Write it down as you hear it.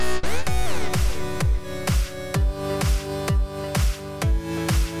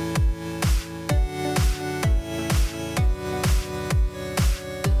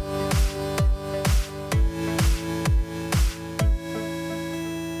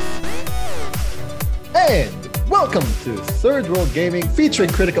And welcome to Third World Gaming featuring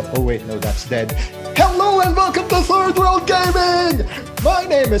Critical... Oh wait, no, that's dead. Hello and welcome to Third World Gaming! My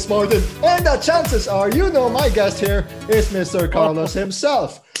name is Martin, and the chances are you know my guest here is Mr. Carlos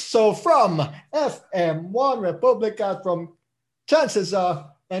himself. So from FM1 Republica, from chances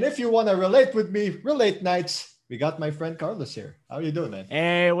are, and if you want to relate with me, relate nights, we got my friend Carlos here. How you doing, man?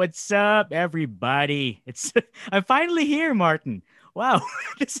 Hey, what's up, everybody? I'm finally here, Martin. Wow,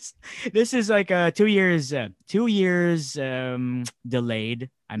 this is like 2 years delayed.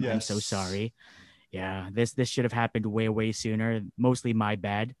 I'm so sorry. Yeah, this should have happened way sooner. Mostly my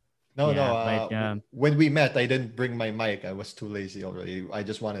bad. But when we met, I didn't bring my mic. I was too lazy already. I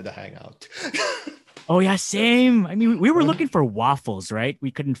just wanted to hang out. Oh yeah, same. I mean, we were looking for waffles, right?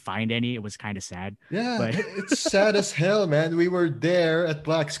 We couldn't find any. It was kind of sad. Yeah, but it's sad as hell, man. We were there at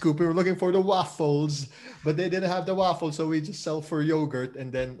Black Scoop. We were looking for the waffles, but they didn't have the waffles, so we just sell for yogurt. And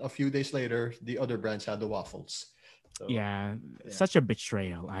then a few days later, the other branch had the waffles. So, yeah, such a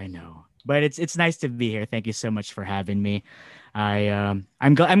betrayal. I know, but it's nice to be here. Thank you so much for having me. I'm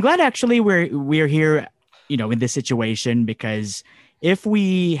glad actually we're here, in this situation, because if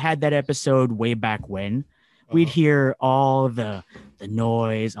we had that episode way back when, we'd hear all the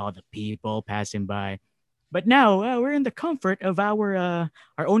noise, all the people passing by. But now we're in the comfort of our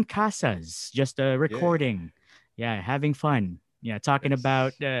own casas, just recording, having fun, talking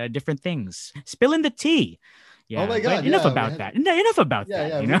about different things, spilling the tea. Yeah, oh my God! Enough about that. Enough about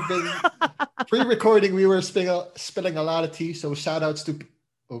that. We've been pre-recording. We were spilling a lot of tea. So shout outs to.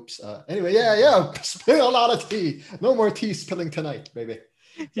 Oops. Anyway, spilling a lot of tea. No more tea spilling tonight, baby.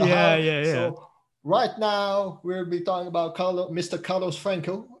 So right now we'll be talking about Mr. Carlos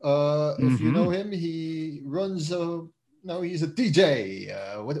Franco. If you know him, he runs he's a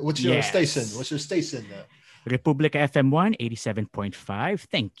DJ. What's your station? What's your station? Republica FM1 87.5.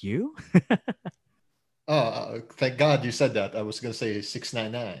 Thank you. Oh, thank God you said that. I was going to say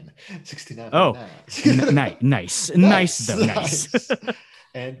 699. 69. Oh, nice.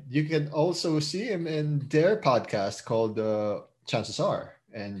 And you can also see him in their podcast called Chances Are.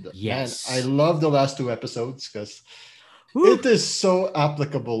 And man, I love the last two episodes because it is so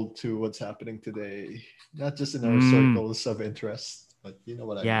applicable to what's happening today, not just in our circles of interest. But you know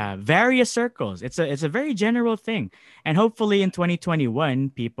what I mean. Yeah, various circles. It's a very general thing, and hopefully in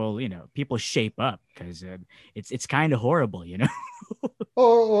 2021, people shape up, because it's kind of horrible,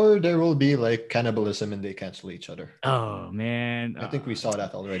 or there will be like cannibalism and they cancel each other. Oh man, I think we saw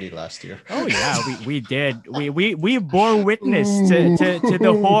that already last year. Oh yeah, we did. We bore witness to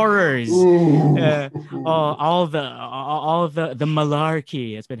the horrors, all the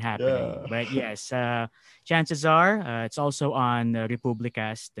malarkey that's been happening. Yeah. But yes. Chances are it's also on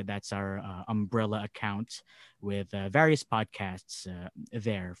Republicast. That's our umbrella account with various podcasts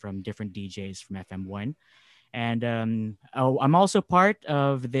there from different DJs from FM1. And I'm also part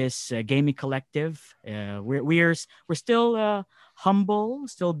of this gaming collective. We're still humble,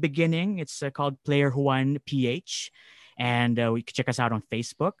 still beginning. It's called Player One PH. And you can check us out on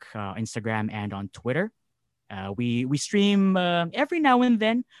Facebook, Instagram, and on Twitter. We stream every now and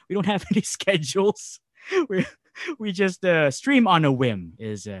then. We don't have any schedules. We just stream on a whim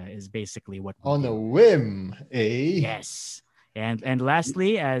is basically what we on do. A whim, eh? Yes. And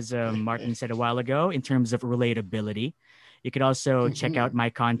lastly, as Martin said a while ago, in terms of relatability, you could also check out my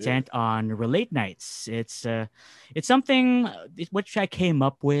content on Relate Nights. It's something which I came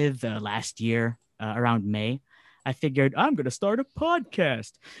up with last year around May. I figured I'm going to start a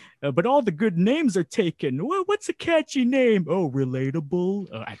podcast, but all the good names are taken. Well, what's a catchy name? Oh, Relatable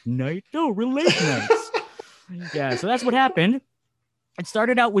at Night. Oh, Relate Nights. Yeah, so that's what happened. It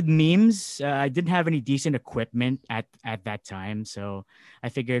started out with memes. I didn't have any decent equipment at that time, so I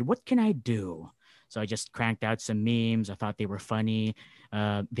figured, what can I do? So I just cranked out some memes. I thought they were funny.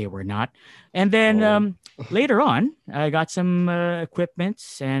 They were not. And then later on, I got some equipment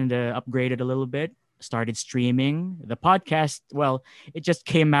and upgraded a little bit. Started streaming the podcast. Well, it just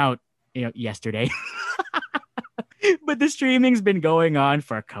came out, yesterday. But the streaming's been going on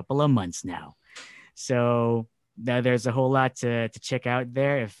for a couple of months now. So there's a whole lot to check out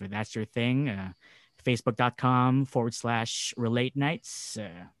there if that's your thing. Facebook.com/Relate Nights.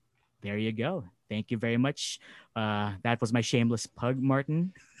 There you go. Thank you very much. That was my shameless plug,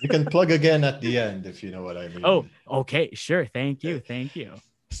 Martin. You can plug again at the end if you know what I mean. Oh, okay. Sure. Thank you.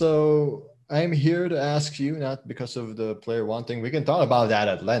 So I'm here to ask you, not because of the Player One thing. We can talk about that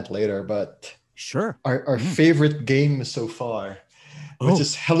at length later, but sure. Our favorite game so far, which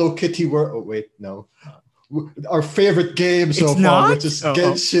is Hello Kitty World. Oh, wait, no. Our favorite game so far, which is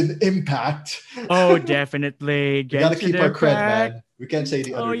Genshin Impact. Oh, definitely. We got to keep our cred, man. We can't say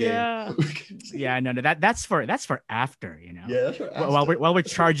the Oh other game. yeah. Yeah, no, no, that's for after, you know. Yeah, that's for While after. we're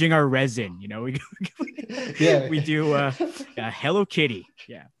charging our resin, you know, Yeah. we do Hello Kitty.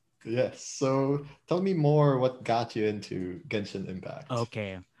 Yeah. Yes. So tell me more. What got you into Genshin Impact?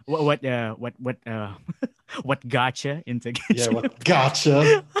 Okay. What gotcha into Yeah. Genshin What gotcha?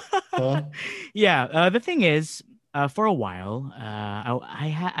 Impact? Huh? Yeah. The thing is, for a while,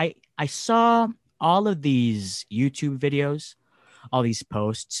 I saw all of these YouTube videos, all these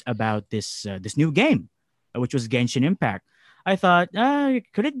posts about this new game, which was Genshin Impact. I thought,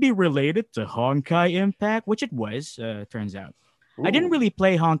 could it be related to Honkai Impact? Which it was. Turns out, I didn't Ooh. really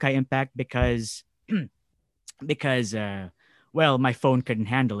play Honkai Impact because because well, my phone couldn't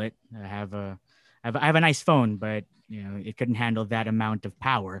handle it. I have a nice phone, but you know it couldn't handle that amount of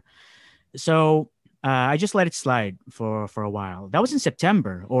power. So I just let it slide for a while. That was in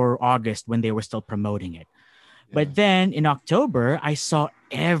September or August when they were still promoting it. Yeah. But then in October, I saw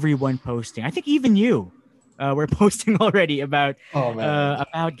everyone posting. I think even you were posting already Oh man.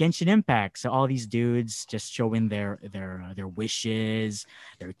 about Genshin Impact. So all these dudes just showing their wishes,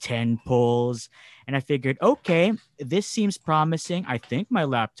 their 10 pulls, and I figured, okay, this seems promising. I think my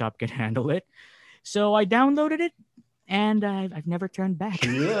laptop can handle it. So I downloaded it, and I've never turned back.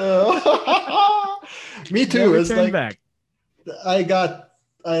 Yeah. Me too. Never It's turned like back. I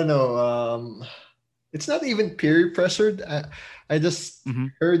don't know. It's not even peer pressured. I just Hmm.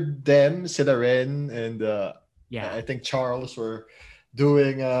 heard them, Silaren, and Yeah. I think Charles were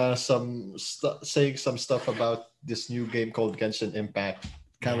doing saying some stuff about this new game called Genshin Impact.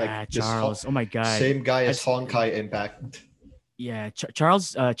 Kind of Yeah, like this Charles. Oh my God. same guy I've as s- Honkai Impact. yeah,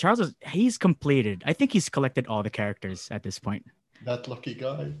 Charles is he's completed. I think he's collected all the characters at this point. That lucky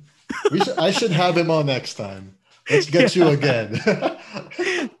guy. I should have him on next time. Let's get you Yeah. again.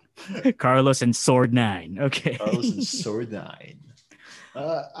 Carlos and Sword 9. Okay. Carlos and Sword 9.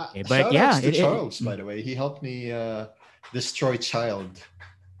 Okay, but Shout outs yeah, to Charles, by the way. He helped me destroy Child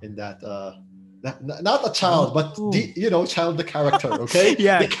in that. Not a child, but Oh. Child the character. Okay,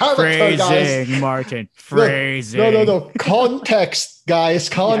 Yeah, the character, guys. phrasing, Martin. No, Phrasing. no. Context, guys.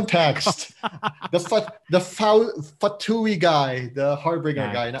 Context. The Fatui guy, the Harbinger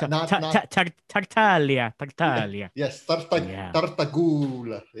Yeah. guy, not Tagtalia. yes, Yeah.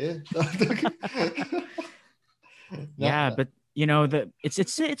 Tartagula. Yeah. Yeah, Not- but you know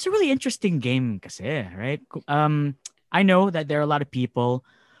it's a really interesting game kasi, right? I know that there are a lot of people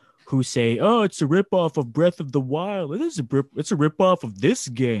who say, "Oh, it's a ripoff of Breath of the Wild. It's a ripoff of this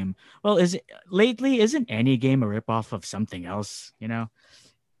game." Well, isn't any game a ripoff of something else? You know,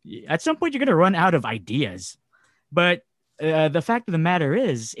 at some point you're gonna run out of ideas. But the fact of the matter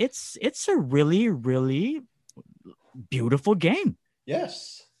is, it's a really really beautiful game.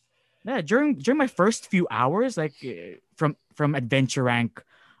 yes. Yeah, during my first few hours, like from adventure rank,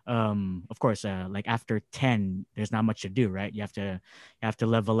 of course, like after 10, there's not much to do, right? You have to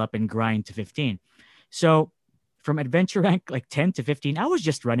level up and grind to 15. So from adventure rank like 10 to 15, I was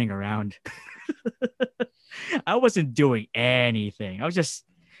just running around. I wasn't doing anything. I was just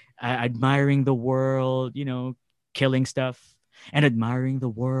admiring the world, you know, killing stuff and admiring the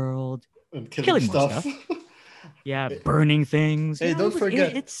world, And killing killing more stuff. stuff. Yeah, burning things. Hey, You know, don't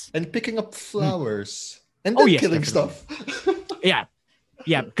forget. it's And picking up flowers. And Oh, then yes, killing definitely. stuff. yeah,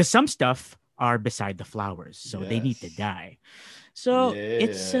 yeah, because some stuff are beside the flowers, so they need to Yes. die. So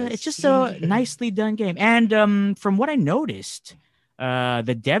it's Yes. just a nicely done game. And from what I noticed,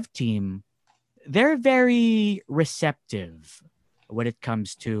 the dev team, they're very receptive when it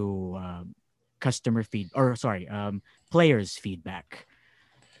comes to customer feed or sorry, players feedback.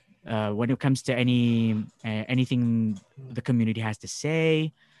 When it comes to anything the community has to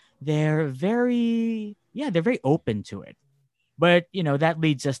say, they're very open to it. But you know that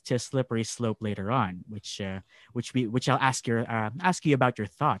leads us to a slippery slope later on, which I'll ask you about your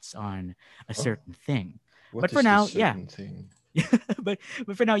thoughts on a Oh, certain thing. what But for is this now, yeah, certain thing? but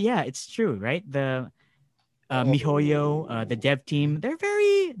for now, yeah, it's true, right? The Mihoyo, the Oh. dev team, they're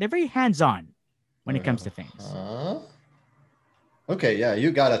very hands on when it comes to things. Huh? Okay, yeah,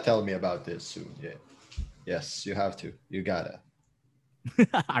 you gotta tell me about this soon. Yeah. Yes, you have to. You gotta.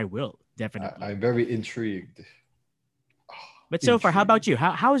 I will definitely. I'm very intrigued. But so far, how about Intrigued. you?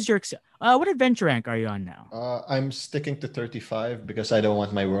 How's your what adventure rank are you on now? I'm sticking to 35 because I don't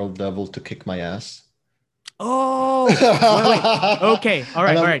want my world level to kick my ass. Oh, wait. Okay, all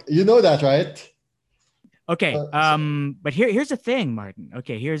right, And all right. you know that, right? Okay. So- But here's the thing, Martin.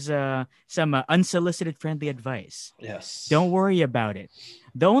 Okay, here's some unsolicited friendly advice. Yes. Don't worry about it.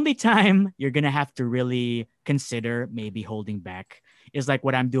 The only time you're gonna have to really consider maybe holding back is like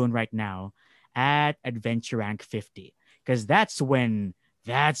what I'm doing right now at adventure rank 50. because that's when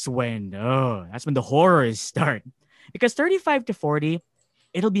the horrors start. Because 35 to 40,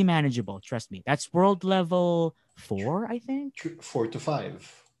 it'll be manageable. Trust me. That's world level 4, I think. 4 to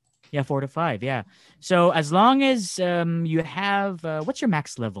 5. Yeah, 4 to 5. Yeah. So as long as you have what's your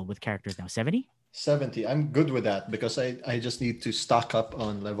max level with characters now? 70? 70. I'm good with that because I just need to stock up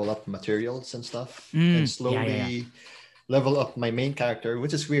on level up materials and stuff and Yeah, yeah, yeah. slowly level up my main character,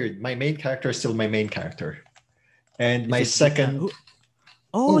 which is weird. My main character is still my main character. And Is my it the second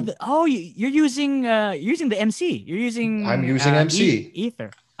oh, oh, you're using the MC. You're I'm using using MC.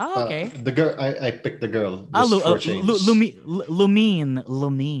 Ether. Oh, okay. The girl I picked the girl Ah, just for change. Lumen.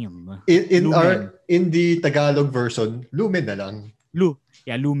 In the Tagalog version, Lumen na lang.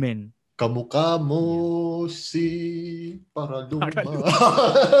 Yeah, Lumen. Kamukha Yeah. mo si Paraduma. Paralu-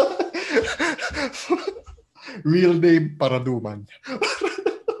 Real name Paraduman.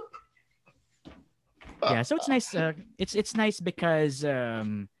 Yeah, so it's nice. It's nice because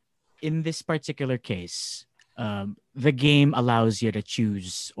in this particular case, the game allows you to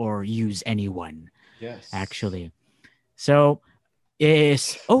choose or use anyone Yes. actually. So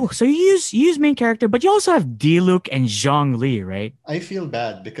so you use main character, but you also have Diluc and Zhongli, right? I feel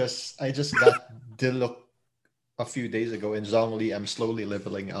bad because I just got Diluc a few days ago and Zhongli I'm slowly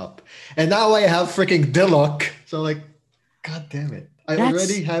leveling up. And now I have freaking Diluc. So like, god damn it. I That's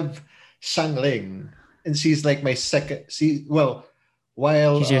already have Shangling. And she's like my second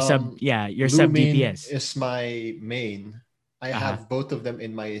while she's your sub Lumin DPS. is my main, I Uh-huh. have both of them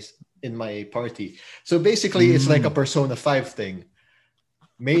in my party. So basically it's like a Mm. Persona 5 thing.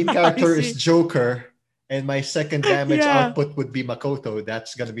 Main I character is see. Joker, and my second damage Yeah. output would be Makoto.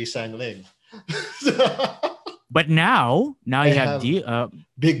 That's gonna be Sangling. But now I you have have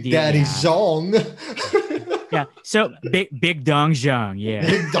Big D Daddy yeah. Zong. Yeah. So big Dong Zhang, yeah.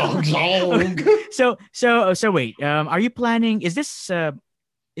 Big Dog Zong. So wait. Are you planning? Is this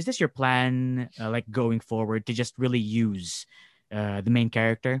your plan? Like going forward to just really use the main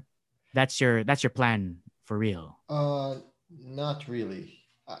character? That's your plan for real, Not really.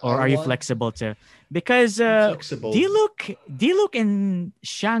 I or are you want flexible to? Because flexible, Diluc and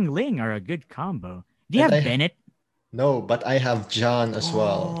Shangling are a good combo. Do you and have I Bennett? no, but I have John as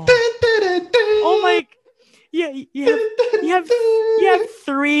well. Oh, oh my! Yeah, you have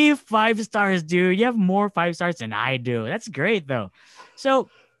 3 5 stars, dude. You have more 5 stars than I do. That's great though. So,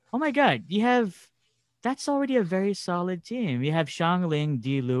 oh my god, that's already a very solid team. You have Shangling,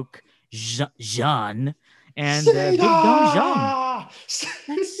 Diluc, Jean, and Big Dong Zhang. Seda!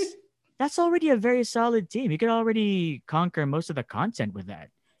 That's that's already a very solid team. You could already conquer most of the content with that.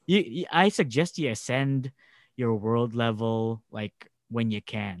 I suggest you ascend your world level like when you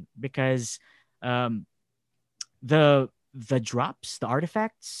can, because um, the drops, the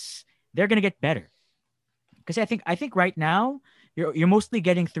artifacts, they're gonna get better. Because I think right now you're mostly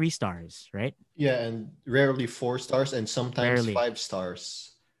getting 3 stars, right? Yeah, and rarely 4 stars and sometimes Rarely. 5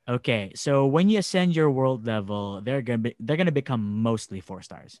 stars. Okay, so when you ascend your world level, they're gonna become mostly 4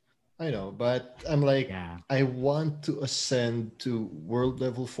 stars. I know, but I'm like, Yeah. I want to ascend to world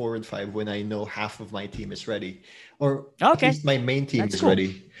level 4 and 5 when I know half of my team is ready, or at Okay, least my main team that's is cool.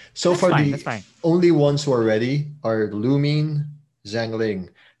 ready. So That's far, fine. the That's fine. only ones who are ready are Lumin,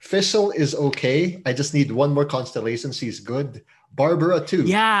 Zhangling. Fischl is okay. I just need one more constellation. She's good. Barbara too.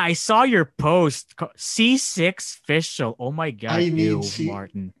 Yeah, I saw your post. C6 official. Oh my I god, need ew, si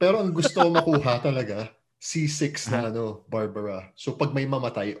Martin. pero ang gusto ko makuha talaga C6 Uh-huh. na Barbara. So pag may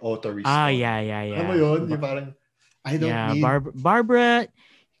mamatay, auto Ah, respawn. yeah, yeah, Alam mo yeah. yun? Yung parang I don't Yeah, need Barbara,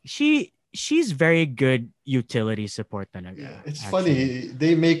 she's very good utility support talaga, yeah, it's actually.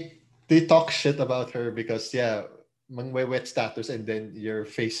 funny. They talk shit about her because yeah, mangwewet status and then you're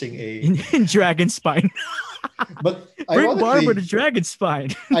facing a In Dragon Spine. but Bring Barbara to ironically Dragon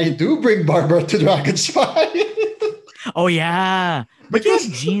Spine. I do bring Barbara to Dragon Spy. Oh yeah. But you have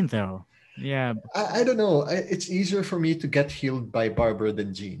Because Jean though. Yeah. I don't know. It's easier for me to get healed by Barbara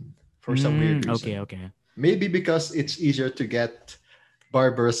than Jean for some weird Okay, reason. okay. Maybe because it's easier to get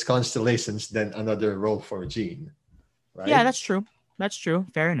Barbara's constellations than another role for Jean, Yeah, right? that's true. That's true.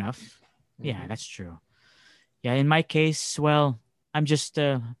 Fair enough. Yeah, Mhm. that's true. Yeah, in my case, well, I'm just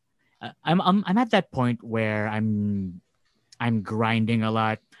I'm at that point where I'm grinding a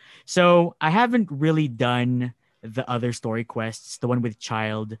lot. So I haven't really done the other story quests, the one with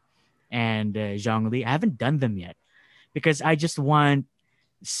Child and Zhongli. I haven't done them yet because I just want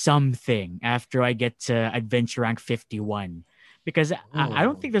something after I get to adventure rank 51. Because I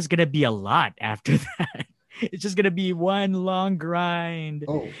don't Oh. think there's gonna be a lot after that. It's just gonna be one long grind,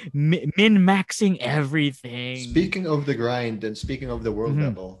 Oh, min maxing everything. speaking of the grind and speaking of the world Mhm.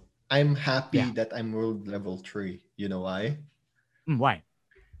 level, I'm happy Yeah. that I'm world level 3. You know why? Why?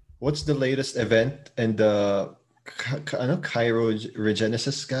 What's the latest event and the Cairo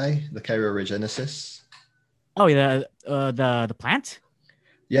Regenesis guy? The Cairo Regenesis? Oh, the plant.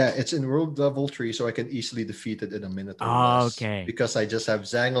 Yeah, it's in world level 3, so I can easily defeat it in a minute or Oh, less. okay. Because I just have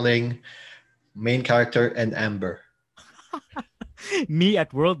Zhang main character, and Amber. Me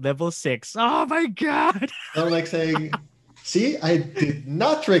at world level 6. Oh my god. I'm like saying, see, I did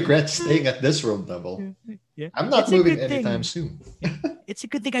not regret staying at this world level. Yeah, I'm not it's a moving good anytime thing. soon. Yeah, it's a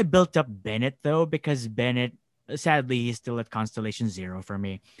good thing I built up Bennett though, because Bennett, sadly, he's still at Constellation Zero for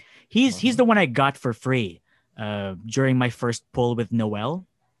me. He's Uh-huh. the one I got for free during my first pull with Noel.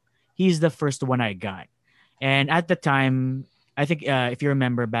 He's the first one I got, and at the time, I think if you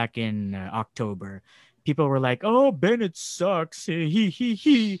remember back in October, people were like, "Oh, Bennett sucks.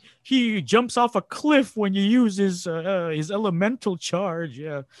 He jumps off a cliff when you use his elemental charge."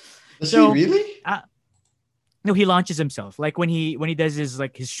 Yeah, Does he so. really? Uh, no, he launches himself. Like when he does his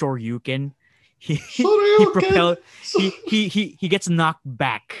Shoryuken, he Shoryuken! propel he gets knocked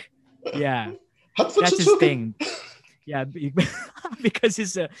back. Yeah, that's his Hatfutsuken! thing. Yeah, because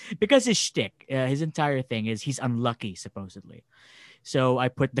his shtick, his entire thing is he's unlucky supposedly. So I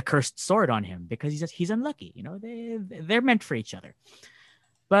put the cursed sword on him because he's unlucky. You know, they're meant for each other.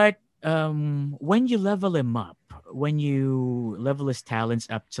 But when you level him up, when you level his talents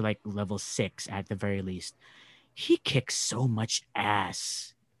up to like level 6 at the very least, he kicks so much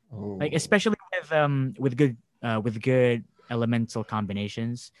ass. Like Oh. especially with good elemental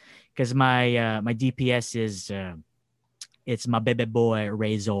combinations, because my DPS is it's my baby boy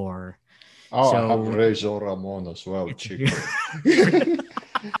Razor. Oh, I have So Razor Ramon as well, it's Chico.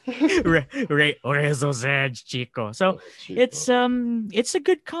 Razor's Edge Chico. So Chico. it's a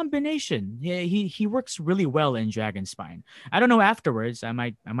good combination. He works really well in Dragon Spine. I don't know afterwards. I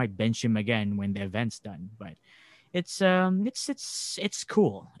might bench him again when the event's done, but it's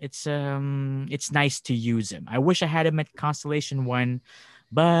cool. It's nice to use him. I wish I had him at Constellation 1,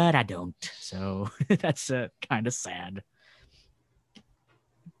 but I don't. So that's kind of sad.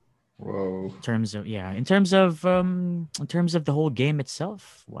 Whoa. In terms of the whole game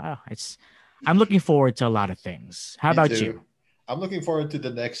itself, wow, I'm looking forward to a lot of things. How Me about you? too. I'm looking forward to the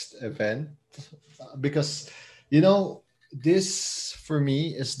next event because, you know, this for me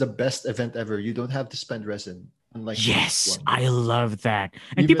is the best event ever. You don't have to spend resin, unlike previous Yes, one. I love that.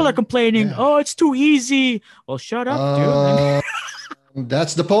 And people are Even, complaining, yeah. "Oh, it's too easy." Well, shut up, dude. I mean, Uh,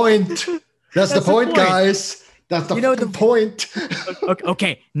 that's the point. That's the that's the point, point. guys. That's the You know fucking the point.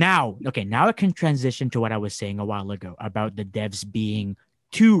 now I can transition to what I was saying a while ago about the devs being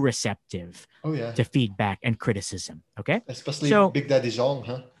too receptive Oh yeah, to feedback and criticism. Okay, especially so Big Daddy Zong,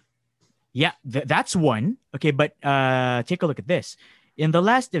 huh? yeah, that's one. Okay, but take a look at this. In the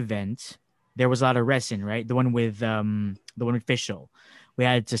last event, there was a lot of resin, right? The one with Fischl. We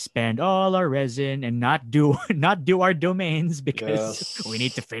had to spend all our resin and not do not do our domains because we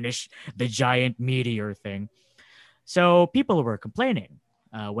need to Yes. finish the giant meteor thing. So people were complaining.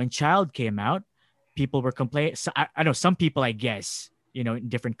 When Child came out, people were complaining. So I know some people, I guess, in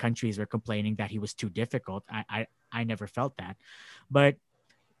different countries were complaining that he was too difficult. I never felt that, but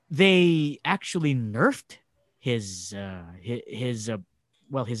they actually nerfed his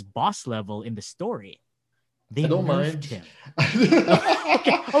boss level in the story. I They don't nerfed mind. him.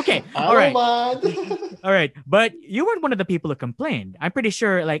 Okay, okay, I all don't right, mind. all right. But you weren't one of the people who complained. I'm pretty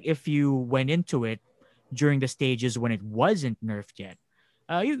sure, like, if you went into it during the stages when it wasn't nerfed yet,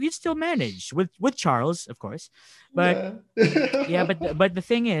 you'd still manage with Charles, of course. But Yeah. yeah, but the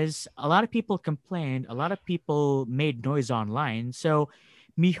thing is, a lot of people complained. A lot of people made noise online. So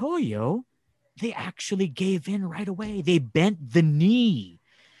Mihoyo, they actually gave in right away. They bent the knee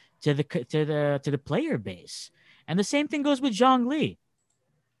to the player base, and the same thing goes with Zhongli.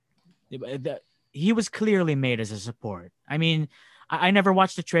 He was clearly made as a support. I mean, I never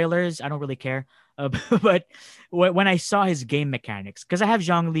watched the trailers. I don't really care. But when I saw his game mechanics, because I have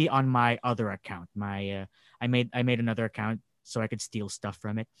Zhongli on my other account, I made another account so I could steal stuff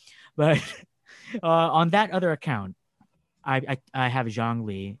from it. But on that other account, I have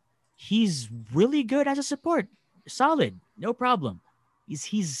Zhongli. He's really good as a support. Solid, no problem.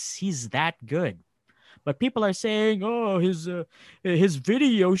 He's that good. But people are saying, "Oh, his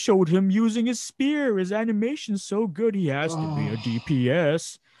video showed him using his spear. His animation's so good. He has to be a Oh.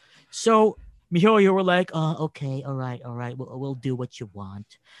 DPS." So Mihoyo were like, "Okay, all right. We'll do what you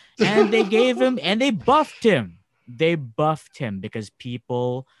want," and they gave him and they buffed him. They buffed him because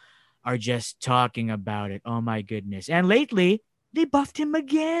people are just talking about it. Oh my goodness! And lately they buffed him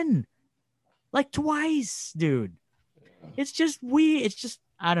again, like twice, dude. It's just we. It's just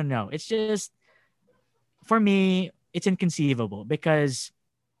I don't know. It's just for me, it's inconceivable because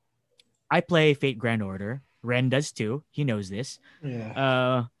I play Fate Grand Order. Ren does too. He knows this.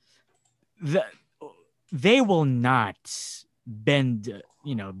 Yeah. The, they will not bend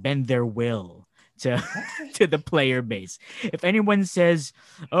their will to to the player base. If anyone says,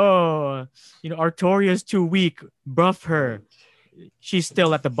 "Oh, Artoria's too weak, buff her," she's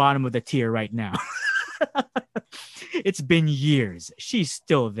still at the bottom of the tier right now. It's been years. She's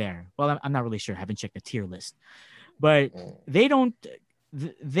still there. Well, I'm not really sure. I haven't checked the tier list, but they don't.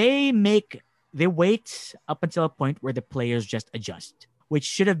 They wait up until a point where the players just adjust, which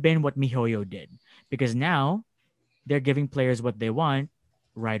should have been what MiHoYo did, because now they're giving players what they want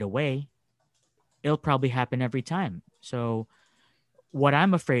right away. It'll probably happen every time. So what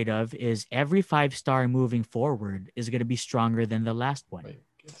I'm afraid of is every 5-star moving forward is going to be stronger than the last one. I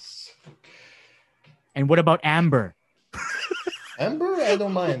guess. And what about Amber? Amber, I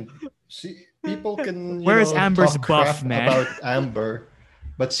don't mind. People can Where is Amber's talk buff, crap man? about Amber,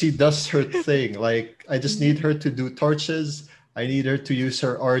 but she does her thing. Like, I just need her to do torches. I need her to use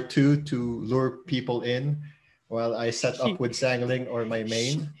her R2 to lure people in while I set up with Zangling or my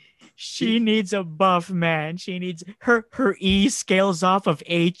main. She needs a buff, man. She needs her E scales off of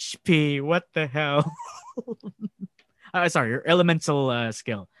HP. What the hell? Sorry, your elemental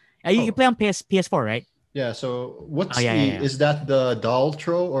skill. You play on PS4, right? Yeah, so what's yeah. Is that the doll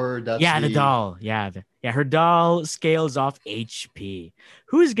throw or that's the doll? Yeah, her doll scales off HP.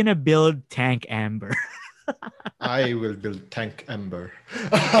 Who's gonna build Tank Amber? I will build Tank Amber.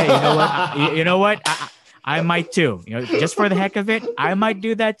 Hey, you know what? I might too. Just for the heck of it, I might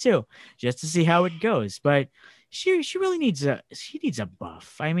do that too, just to see how it goes. But she really needs a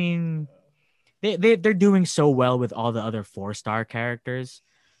buff. I mean, they're doing so well with all the other 4-star characters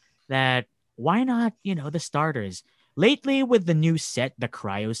that why not, the starters? Lately with the new set, the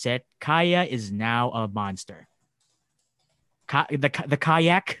Cryo set, Kaya is now a monster. The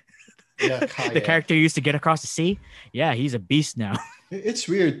kayak. Yeah, the character used to get across the sea. Yeah, he's a beast now. It's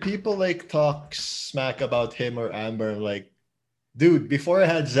weird. People talk smack about him or Amber. Like, dude, before I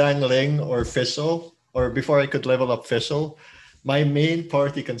had Zangling or Fizzle, or before I could level up Fizzle, my main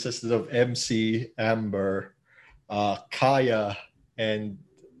party consisted of MC, Amber, Kaya, and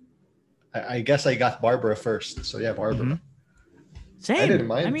I guess I got Barbara first. So yeah, Barbara. Mm-hmm. Same. I didn't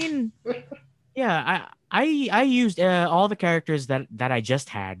mind. I mean, yeah, I used all the characters that I just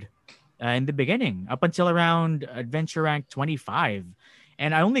had in the beginning up until around Adventure Rank 25,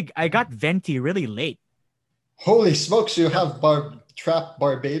 and I got Venti really late. Holy smokes! You have Trap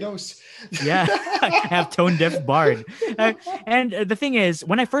Barbados? Yeah, I have Tone Deaf Bard, and the thing is,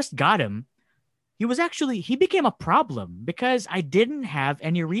 when I first got him, he became a problem because I didn't have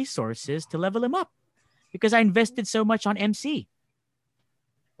any resources to level him up because I invested so much on MC.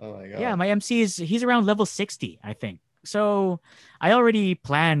 Oh my god. Yeah, my MC he's around level 60, I think. So I already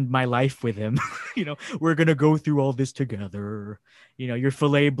planned my life with him. We're going to go through all this together. Your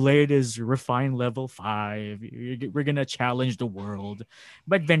fillet blade is refined level 5. We're going to challenge the world.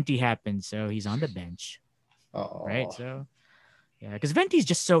 But Venti happened, so he's on the bench. Oh. Right? So yeah, because Venti's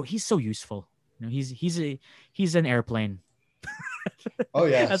he's so useful. He's an airplane. Oh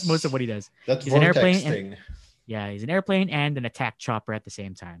yeah. That's most of what he does. That's he's an airplane thing. Yeah, he's an airplane and an attack chopper at the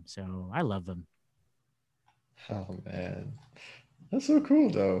same time. So I love him. Oh man, that's so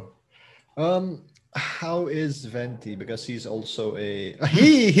cool though. How is Venti? Because he's also he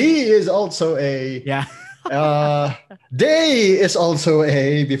is also a yeah. Day is also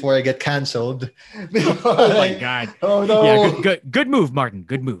a before I get cancelled. Oh my god! Oh no! Yeah, good move, Martin.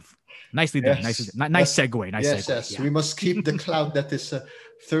 Good move. Nicely done. Yes. Nice segue. Nice segue. Yes. Yeah. We must keep the clout that is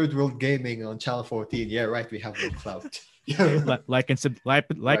Third World Gaming on Channel 14. Yeah, right. We have no clout. like and subscribe,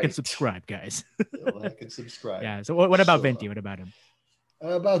 guys. Like and subscribe. Yeah. So what about Venti? What about him?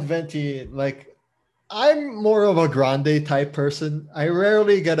 About Venti, I'm more of a grande type person. I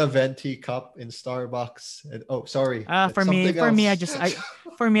rarely get a Venti cup in Starbucks. Sorry. For me, I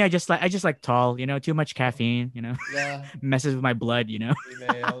just like tall. Too much caffeine. Yeah. Messes with my blood.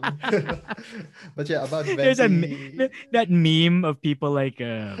 But yeah, about Venti. There's that meme of people people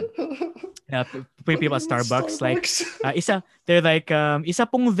at Starbucks. They're like, isa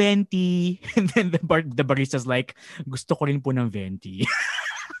pong Venti, and then the barista's like, gusto ko rin po ng Venti.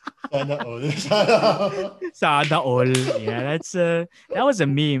 Sana all. Sana all. Yeah, that was a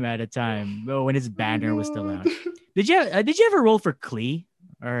meme at a time when his banner was still out. Did you ever roll for Klee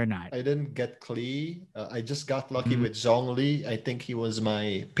or not? I didn't get Klee. I just got lucky with Zhongli. I think he was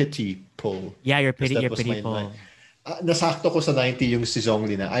my pity pull. Yeah, your pity pull. Nasakto ko sa 90 yung si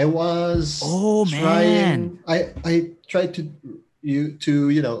Zhongli na. I was trying. I tried to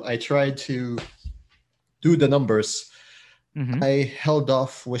I tried to do the numbers, Mm-hmm. I held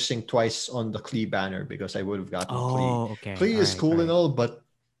off wishing twice on the Klee banner because I would have gotten Klee. Oh, okay. Klee All is right. All cool and right. all, but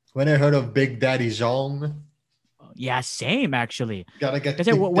when I heard of Big Daddy Zhong, Yeah, same actually. gotta get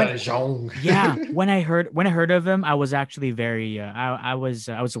Because Big when Daddy Zhong. yeah, when I heard of him, I was actually very I was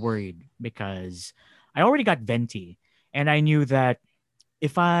worried because I already got Venti, and I knew that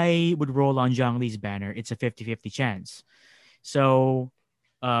if I would roll on Zhongli's banner, it's a 50-50 chance. So,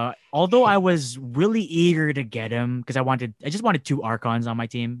 although I was really eager to get him because I just wanted two Archons on my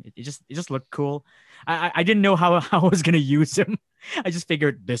team. It just looked cool. I didn't know how how I was gonna use him. I just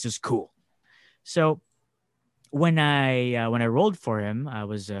figured this is cool. So when I rolled for him, I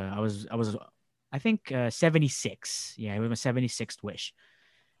think 76. Yeah, it was my 76th wish.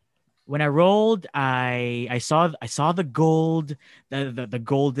 When I rolled, I saw the gold, the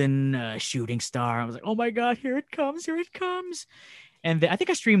golden shooting star. I was like, oh my god, here it comes. And then, I think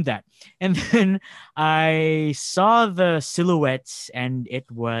I streamed that, and then I saw the silhouettes, and it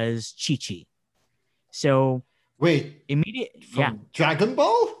was Chi Chi. So Wait, immediate, yeah, from Dragon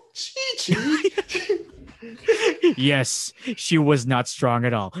Ball? Chi-Chi? yes, she was not strong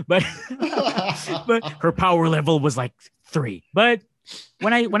at all, but but her power level was like 3. But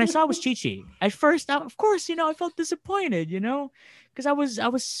when I saw it was Chi Chi, at first, of course, I felt disappointed, because I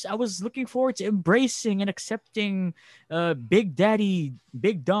was looking forward to embracing and accepting Big Daddy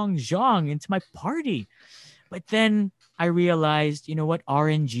Big Dong Zhang into my party. But then I realized, you know what,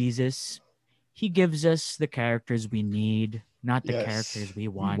 RN Jesus, he gives us the characters we need, not the Yes, characters we we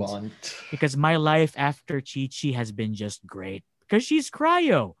want. want. Because my life after Chi Chi has been just great. Because she's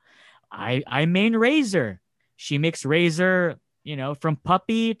cryo. I main Razor. She makes Razor, from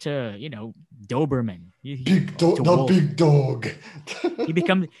puppy to, Doberman. To The wolf. big dog.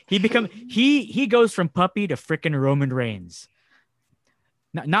 He goes from puppy to frickin' Roman Reigns.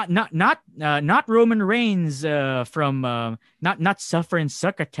 Not Roman Reigns from not suffer and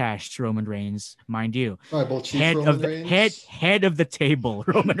succotash Roman Reigns, mind you. Tribal Chief Roman Reigns. Head of the table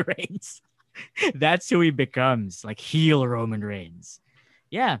Roman Reigns. That's who he becomes, like heel Roman Reigns.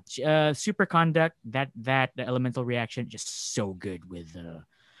 Yeah, super conduct, that the elemental reaction, just so good with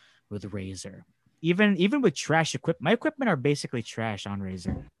Razor. Even with trash equipment, my equipment are basically trash on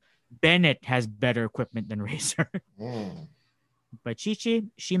Razor. Bennett has better equipment than Razor. Mm. But Chi Chi,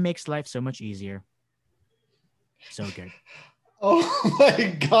 she makes life so much easier. So good. Oh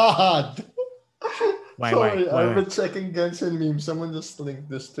my god. Why? Sorry, Why? I've Why? been checking Genshin memes. Someone just linked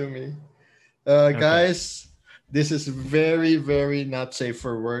this to me. Okay. Guys, this is very, very not safe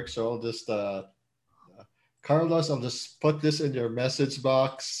for work. So I'll just, Carlos, I'll just put this in your message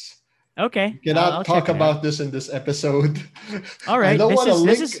box. Okay. You I'll cannot check talk it out. about this in this episode. All I right. don't This want to is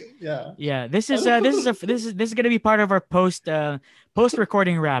this link. is Yeah. yeah. I don't- This is gonna be part of our post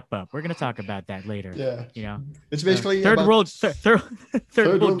recording wrap up. We're gonna talk about that later. Yeah. You know, It's basically third about world third third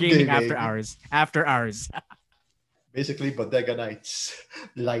world world gaming after gaming. hours. After hours. Basically Bodega Nights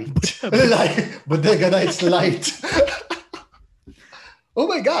light. Like Bodega Nights light. Oh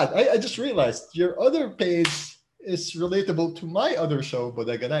my god, I just realized your other page is relatable to my other show,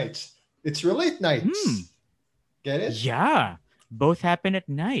 Bodega Nights. It's Relate Hmm. Nights. Get it? Yeah. Both happen at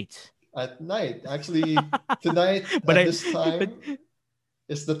night. At night. Actually, tonight But at I this but time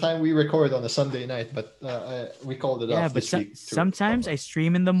is the time we record on a Sunday night, but we called it yeah, off but this week to sometimes I recover.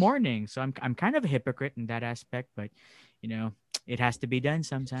 stream in the morning, so I'm kind of a hypocrite in that aspect, but it has to be done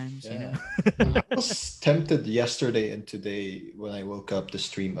sometimes. Yeah. I was tempted yesterday and today when I woke up to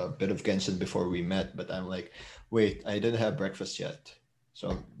stream a bit of Genshin before we met, but I'm like, wait, I didn't have breakfast yet. So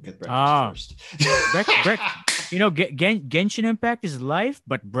I'll get breakfast Ah, first. Genshin Impact is life,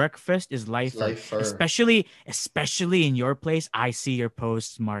 but breakfast is It's lifer. lifer. Especially in your place, I see your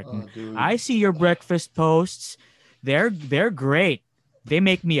posts, Martin. Oh, dude. I see your breakfast posts. They're great. They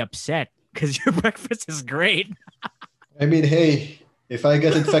make me upset because your breakfast is great. I mean, hey, if I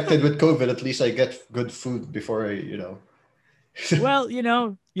get infected with COVID, at least I get good food before I. Well,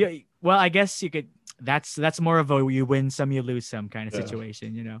 yeah. Well, I guess you could. That's more of a you win some, you lose some kind of Yeah.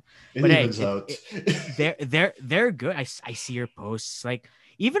 situation. It But hey, evens out. they're good. I see your posts, like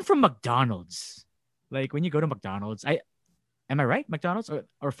even from McDonald's. Like when you go to McDonald's, am I right? McDonald's or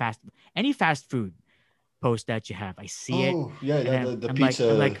any fast food post that you have, I see it, Oh, yeah, and the I'm like,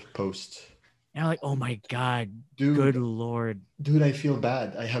 pizza post. oh my god, Dude, good lord. dude, I feel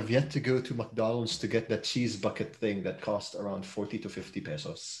bad. I have yet to go to McDonald's to get that cheese bucket thing that cost around 40 to 50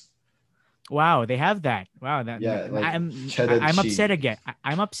 pesos. Wow, they have that. Wow, Yeah, like I'm cheddar I'm cheese. upset again.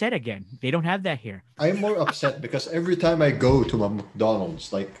 I'm upset again. They don't have that here. I'm more upset because every time I go to a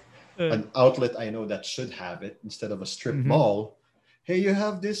McDonald's, like Uh, an outlet I know that should have it instead of a strip mhm. mall, hey, you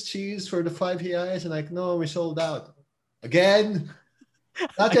have this cheese for the 5 reais? And like, no, we sold out. Again?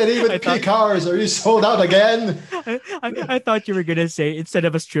 Not yet I even thought peak hours. Are you sold out again? I thought you were gonna say instead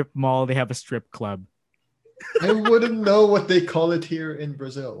of a strip mall, they have a strip club. I wouldn't know what they call it here in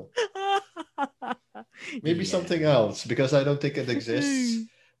Brazil. Maybe Yeah. something else because I don't think it exists.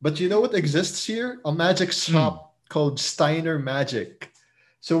 But you know what exists here? A magic Mm. shop called Steiner Magic.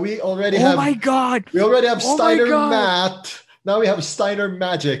 So Oh my god! we already have Oh my Steiner god! Math. Now we have Steiner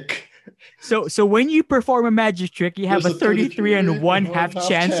Magic. So when you perform a magic trick, you have There's a a 33 and 33 and one one half half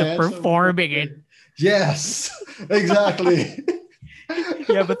chance of chance of performing it. winning. Yes, exactly.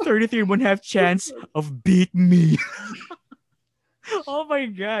 You have a 33 and one half chance of beat me. Oh my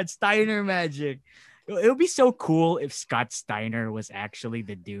god, Steiner magic. It would be so cool if Scott Steiner was actually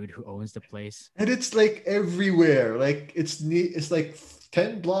the dude who owns the place. And it's like everywhere. Like it's neat. It's like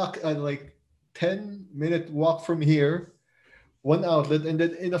 10 block and like 10-minute walk from here. One outlet, and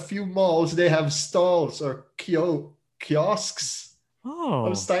then in a few malls they have stalls or kiosks of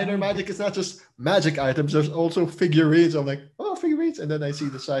Oh, Steiner Magic. It's not just magic items. There's also figurines. I'm like, oh, figurines, and then I see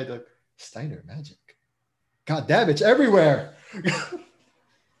the side like Steiner Magic. God damn, it's everywhere.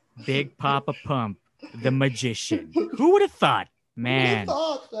 Big Papa Pump, the magician. Who would have thought? Who would have Man,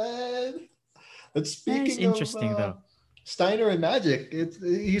 thought, man? But that is speaking interesting of though. Steiner and Magic,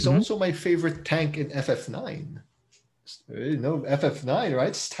 he's Mhm. also my favorite tank in FF9. You know, FF9,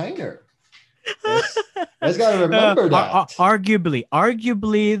 right? Steiner. Yes. You guys gotta remember that.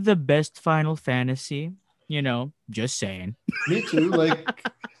 Arguably the best Final Fantasy. You know, just saying. Me too. Like,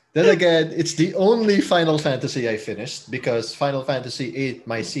 then again, it's the only Final Fantasy I finished because Final Fantasy 8,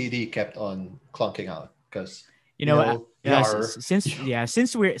 my CD kept on clunking out because, You know, yar.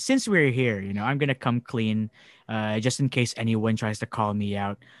 since we're here, you know, I'm gonna come clean, just in case anyone tries to call me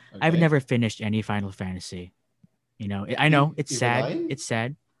out. I've Okay. never finished any Final Fantasy. You know, I know it's Even sad. 9? It's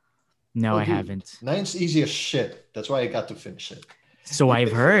sad. No, Oh, I dude, haven't. 9's easy as shit. That's why I got to finish it. So You I've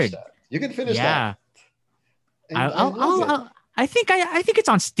can finish heard. that. You can finish Yeah, that. And I love it. I think it's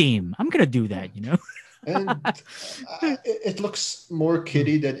on Steam. I'm gonna do that. You know. And it looks more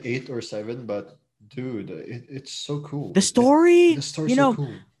kiddie than 8 or 7, but dude, it's so cool. The story, The story's you so know,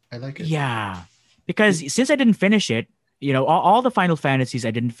 cool. I like it. yeah, because since I didn't finish it, you know, all the Final Fantasies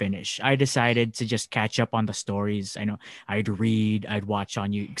I didn't finish. I decided to just catch up on the stories. I know I'd read, I'd watch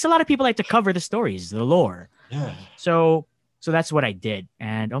on you because a lot of people like to cover the stories, the lore. Yeah. So that's what I did,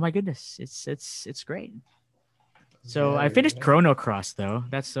 and oh my goodness, it's great. So I Very finished nice. Chrono Cross though.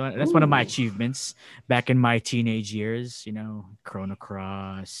 That's one of my Ooh. achievements back in my teenage years. You know, Chrono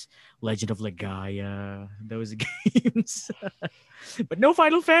Cross, Legend of Legaia, those games. But no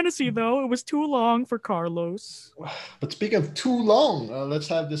Final Fantasy though. It was too long for Carlos. But speaking of too long, let's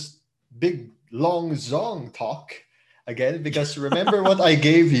have this big long zong talk again because remember what I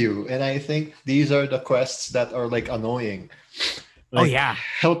gave you, and I think these are the quests that are like annoying. Oh, Like yeah.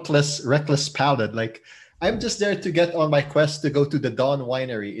 helpless, reckless palate. Like I'm just there to get on my quest to go to the Dawn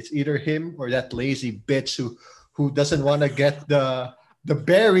Winery. It's either him or that lazy bitch who doesn't want to get the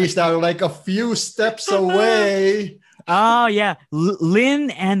berries that are like a few steps away. Oh yeah,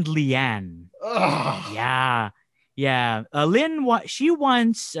 Lynn and Leanne. Ugh. Yeah. Lynn she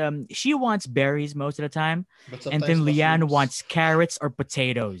wants berries most of the time, But and sometimes then Leanne mushrooms. wants carrots or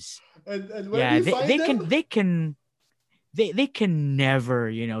potatoes. And where Yeah, do you find them? they can never,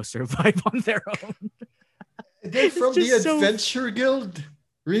 you know, survive on their own. They're It's from the just so Adventure Guild.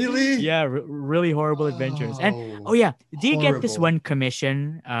 Really? yeah, really horrible adventures. And oh yeah, do you get this horrible. one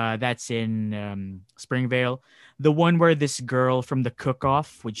commission that's in Springvale? The one where this girl from the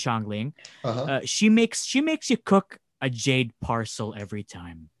cook-off with Shangling, Uh-huh. she makes you cook a jade parcel every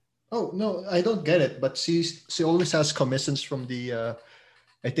time. Oh no, I don't get it. But she always has commissions from the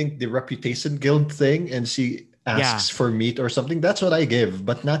I think the Reputation Guild thing, and she asks for meat or something. That's what I give,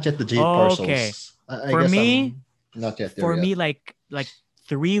 but not yet the jade Okay. parcels. I For guess me, I'm not yet there for yet. me, like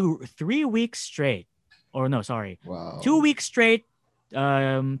 3 weeks straight, or no, sorry, Wow. 2 weeks straight.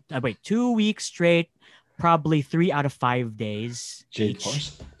 2 weeks straight. Probably 3 out of 5 days. Jade each.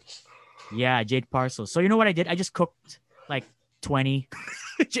 parcels. Yeah, jade parcels. So you know what I did? I just cooked like 20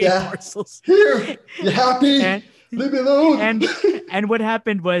 jade Yeah. parcels. Here, you happy? And Leave me alone. and what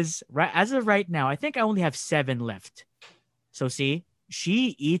happened was, as of right now, I think I only have 7 left. So see,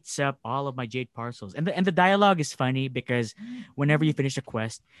 she eats up all of my jade parcels, and the dialogue is funny because whenever you finish a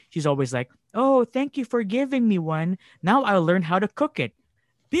quest, she's always like, "Oh, thank you for giving me one. Now I'll learn how to cook it."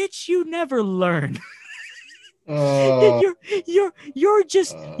 Bitch, you never learn. Uh, You're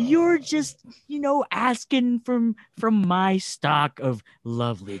just you know, asking from my stock of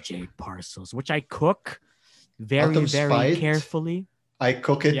lovely jade parcels, which I cook Out very of very spite? carefully. I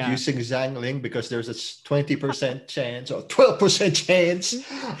cook it Yeah. using Zhangling because there's a 20% chance or 12% chance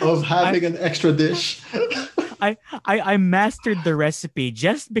of I having an extra dish. I mastered the recipe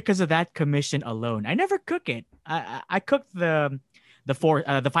just because of that commission alone. I never cook it. I cooked the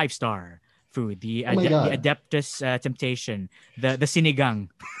 5-star food, Oh my the god. Adeptus Temptation, the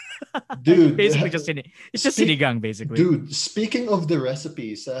sinigang. Dude, Basically it's just speak sinigang basically. dude, speaking of the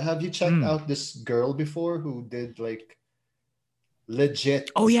recipes, have you checked Mm. out this girl before who did like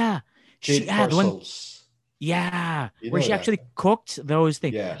legit Oh yeah. She jade had one. parcels? Yeah, You where know she that? actually cooked those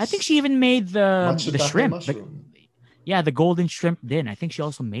things. I think she Yes. even made the Matsutake shrimp. mushroom. Yeah, the golden shrimp din. I think she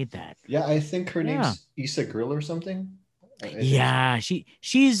also made that. Yeah, I think her Yeah. name's Isa Grill or something. I think so. Yeah,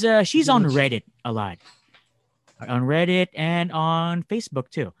 she's She's a on legit. Reddit a lot. On Reddit and on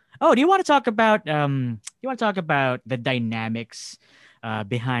Facebook too. Oh, do you want to talk about the dynamics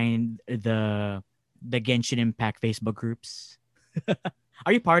behind the Genshin Impact Facebook groups?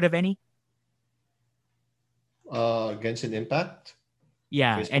 Are you part of any? Genshin Impact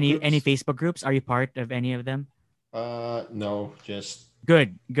Yeah, Facebook any groups. Facebook groups? Are you part of any of them? No, just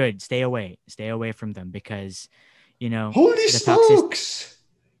Good, good. Stay away from them because holy the toxic. smokes!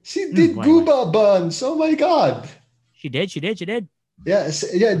 She did Why? gooba buns. Oh my god! She did. She did. She did. Yeah,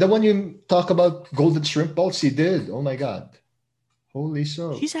 yeah, the one you talk about, golden shrimp balls. She did. Oh my god! Holy She's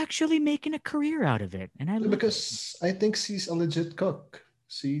smokes! actually making a career out of it, and I love it. Because I think she's a legit cook.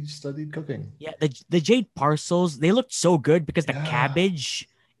 She studied cooking. Yeah, the jade parcels, they looked so good because the Yeah. cabbage,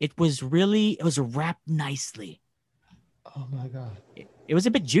 it was wrapped nicely. Oh my god. It was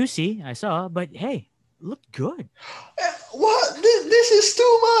a bit juicy, I saw, but hey, looked good. What? This is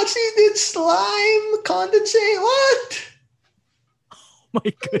too much. She did slime condensate. What? Oh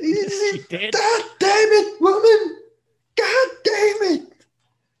my goodness, she did. God damn it, woman! God damn it!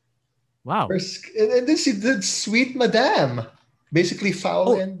 Wow. And then she did sweet madame, basically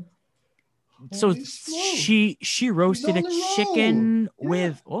foul Oh, and so holy smoke! she She's roasted a on a roll. chicken Yeah,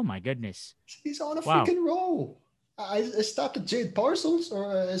 with, oh my goodness. she's on a Wow. freaking roll. I stopped at Jade Parcels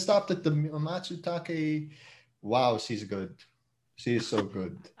or I stopped at the Matsutake. Wow, she's good. She is so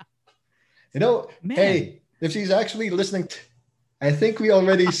good. Man. Hey, if she's actually listening, I think we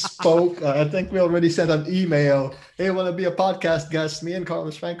already spoke. I think we already sent an email. Hey, want to be a podcast guest? Me and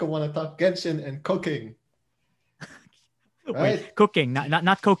Carlos Franco want to talk Genshin and cooking, right? Wait, cooking,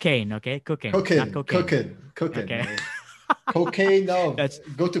 not cocaine, okay? Cooking, not cocaine. Cooking. Okay. Cocaine. No, That's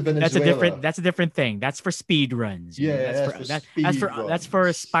go to That's a Venezuela. different thing. That's for speed runs. Yeah, That's that's for for that's speed for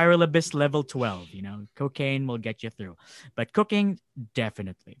runs. Spiral Abyss level 12. Cocaine will get you through, but cooking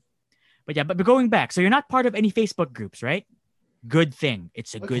definitely. But yeah, but going back, so you're not part of any Facebook groups, right? Good thing.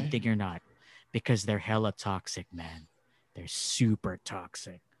 It's a good Okay. thing you're not, because they're hella toxic, man. They're super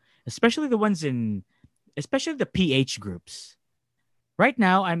toxic, especially especially the PH groups. Right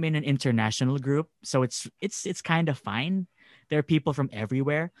now, I'm in an international group, so it's kind of fine. There are people from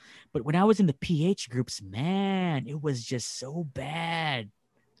everywhere, but when I was in the PH groups, man, it was just so bad.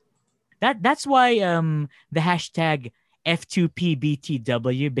 That's why the hashtag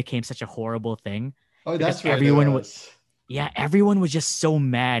F2PBTW became such a horrible thing, Oh, because that's what it was. everyone was just so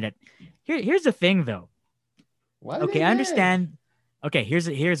mad at. Here's the thing though. Why are Okay, they I mad? understand. Okay, here's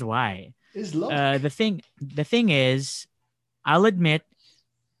why. Is luck. The thing is, I'll admit,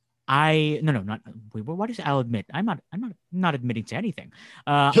 I no no not wait, what is I'll admit, I'm not admitting to anything.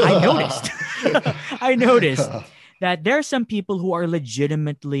 I noticed I noticed that there are some people who are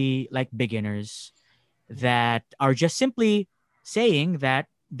legitimately like beginners that are just simply saying that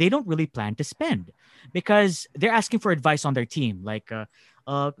they don't really plan to spend because they're asking for advice on their team, like uh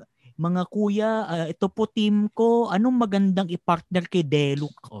mga kuya, ito po team ko, anong magandang i-partner kay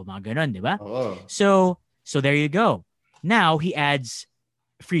Deluk, o mga ganon, di ba? Oh. So there you go. Now he adds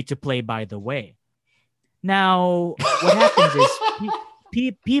free to play, by the way. Now, what happens is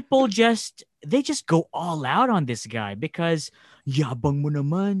people just go all out on this guy because yabang mo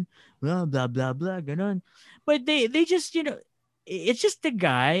naman, blah blah blah blah, ganon. But they just it's just the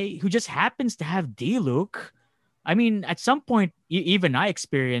guy who just happens to have D-Luke. I mean, at some point, even I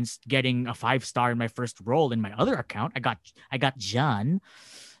experienced getting a 5-star in my first role in my other account. I got John.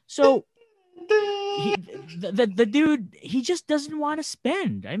 So the dude, he just doesn't want to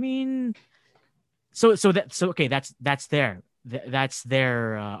spend. I mean, so okay, that's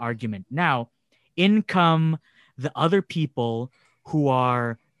their argument. Now in come the other people who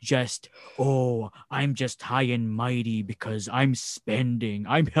are just, oh, I'm just high and mighty because I'm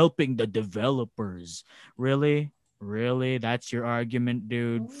helping the developers. Really, that's your argument,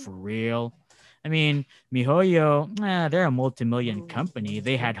 dude? For real? I mean, MiHoYo, they're a multi-million company.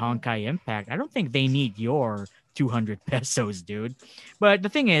 They had Honkai Impact. I don't think they need your 200 pesos, dude. But the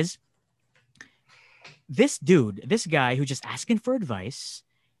thing is, this guy who just asking for advice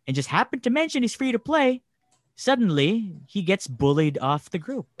and just happened to mention he's free to play, suddenly he gets bullied off the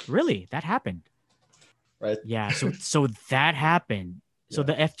group. Really, that happened. Right. Yeah, so that happened. So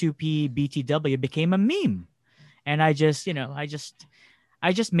Yeah. the F2P BTW became a meme. And I just,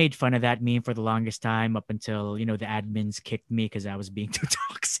 I just made fun of that meme for the longest time up until, the admins kicked me because I was being too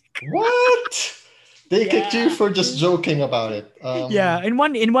toxic. What? They kicked you Yeah. for just joking about it. Yeah, in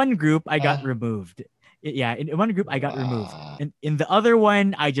one group I got uh, removed. Yeah, in one group I got removed. wow. And in the other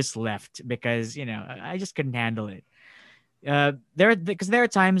one I just left because, I just couldn't handle it. Because there are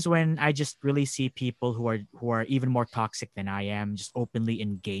times when I just really see people who are even more toxic than I am, just openly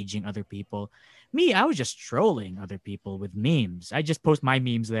engaging other people. Me, I was just trolling other people with memes. I just post my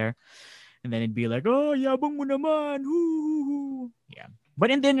memes there, and then it'd be like, "Oh, yabang mo naman." Hoo. Yeah.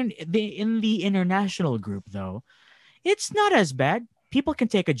 But in the international group though, it's not as bad. People can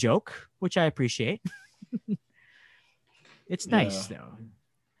take a joke, which I appreciate. It's Yeah. nice though.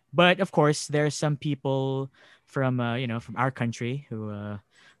 But of course, there are some people from our country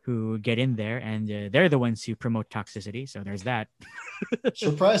who get in there, and they're the ones who promote toxicity. So there's that.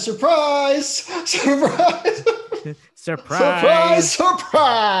 Surprise, surprise! Surprise! Surprise!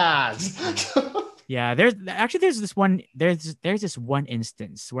 Surprise! Surprise! Yeah, there's this one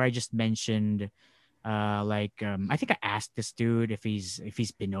instance where I just mentioned, I think I asked this dude if he's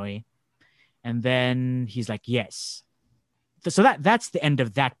Pinoy, and then he's like, yes. So that's the end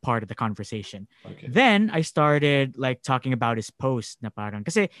of that part of the conversation. Okay. Then I started like talking about his post na parang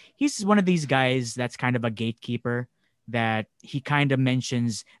kasi he's one of these guys that's kind of a gatekeeper, that he kind of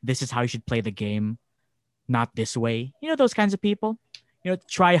mentions this is how you should play the game, not this way. You know those kinds of people?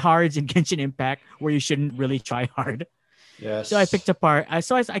 Try hards in Genshin Impact where you shouldn't really try hard. Yes. So I picked apart. I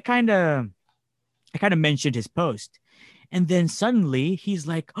kind of mentioned his post, and then suddenly he's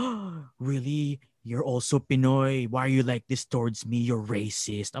like, "Oh, really? You're also Pinoy. Why are you like this towards me? You're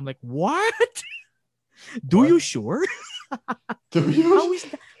racist." I'm like, "What? Do you What? sure? Do you? How is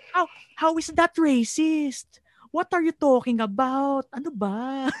that? How is that racist? What are you talking about? Ano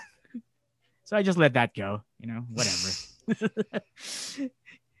ba?" So I just let that go. Whatever.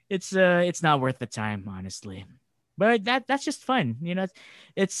 It's not worth the time, honestly. But that's just fun.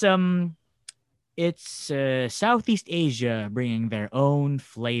 It's Southeast Asia bringing their own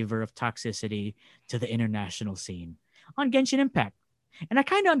flavor of toxicity to the international scene on Genshin Impact. And I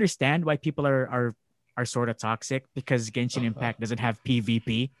kind of understand why people are sort of toxic, because Genshin Impact doesn't have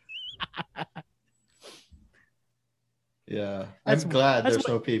PvP. Yeah. That's I'm glad that's there's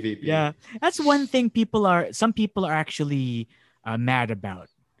what no PvP. Yeah, that's one thing some people are actually mad about.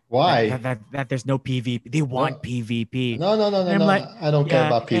 That, Why? that that that there's no PvP. They want No, PvP. no, no, no, And no, I'm like, no. I don't care yeah,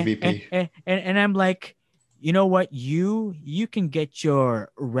 about PvP. and I'm like, you know what? You can get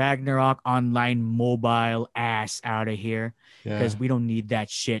your Ragnarok online mobile ass out of here, Yeah. because we don't need that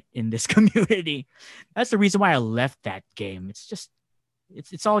shit in this community. That's the reason why I left that game.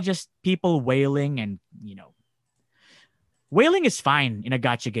 It's all just people wailing, and whaling is fine in a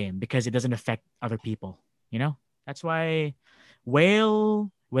gacha game because it doesn't affect other people. That's why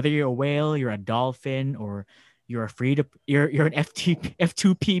whale, whether you're a whale, you're a dolphin, or you're an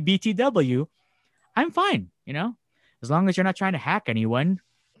F2P BTW, I'm fine. As long as you're not trying to hack anyone,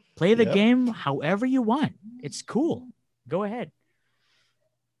 play the Yep. game however you want. It's cool. Go ahead.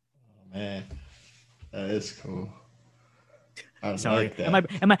 Oh, man, that is cool. I Sorry. like that.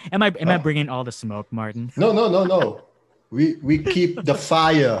 Am I Oh. bringing all the smoke, Martin? No, no, no, no. We keep the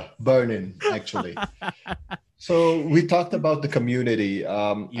fire burning, actually. So we talked about the community.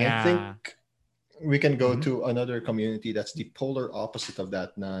 I Yeah. think we can go Mhm. to another community that's the polar opposite of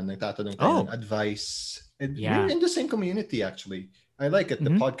that, na nagtatanong tayo ng Oh, advice. And yeah. we're in the same community, actually. I like it,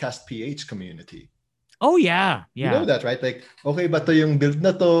 the Mhm. Podcast PH community. Oh, yeah. You know Yeah. that, right? Like, okay ba to yung build na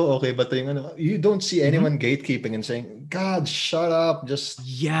to? Okay ba to yung ano? You don't see Mhm. anyone gatekeeping and saying, God, shut up, just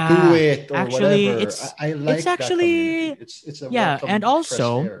do Yeah. it, or Actually, whatever. I like that community. actually, It's a yeah. And welcome fresh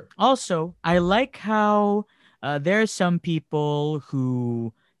air. also, I like how there are some people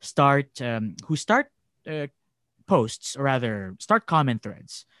who start uh, posts, or rather start comment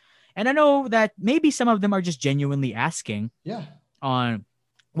threads. And I know that maybe some of them are just genuinely asking Yeah. on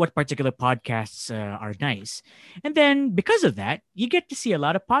what particular podcasts are nice. And then because of that, you get to see a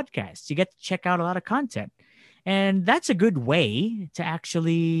lot of podcasts. You get to check out a lot of content. And that's a good way to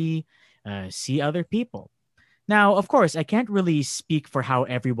actually see other people. Now, of course, I can't really speak for how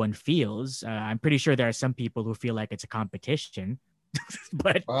everyone feels. I'm pretty sure there are some people who feel like it's a competition.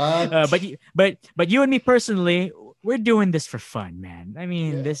 but What? but you and me personally, we're doing this for fun, man. I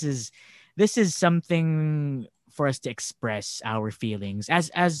mean, Yeah. this is something for us to express our feelings Yeah.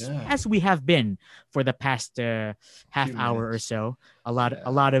 as we have been for the past half Few hour or minutes. so. Yeah.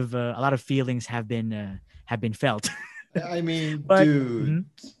 A lot of feelings have been felt. I mean, But dude, mhm.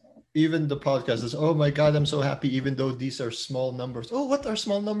 even the podcast is, oh my God, I'm so happy, even though these are small numbers. Oh, what are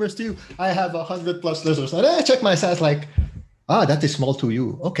small numbers to you? I have 100+ listeners. And I check my stats like, that is small to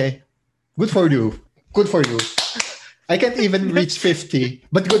you. Okay. Good for you. Good for you. I can't even reach 50,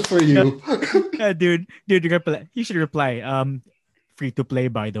 but good for Yeah, you. dude, you should reply. Free to play,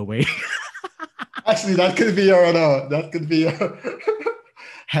 by the way. Actually, that could be our, that could be our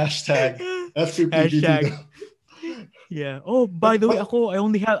hashtag F2PBT. Hashtag. Yeah. Oh, by But the way,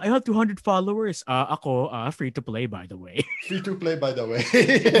 I have 200 followers. Ako free to play, by the way. free to play, by the way.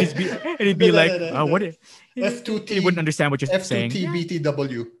 And he'd be like, what? He wouldn't F2T understand what you're saying. Yeah.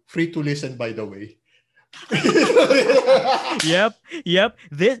 F2TBTW. Free to listen, by the way. Yep. Yep.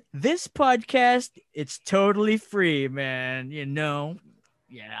 This podcast, it's totally free, man. You know.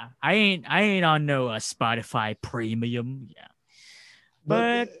 Yeah. I ain't on no Spotify premium. Yeah.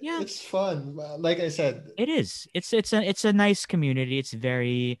 But But yeah, it's fun. Like I said, it is. It's a nice community. It's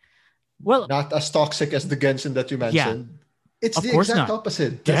very well, not as toxic as the Genshin that you yeah, mentioned. It's of the course exact not.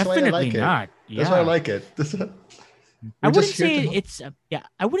 opposite. That's why I Definitely like it. not. That's why I Yeah. like it. I We're wouldn't just here say to help. it's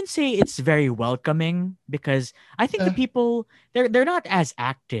I wouldn't say it's very welcoming because I think the Yeah. people they're not as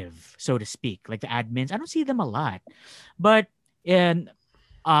active, so to speak, like the admins. I don't see them a lot. But in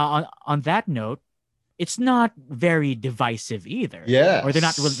on that note, it's not very divisive either, or they're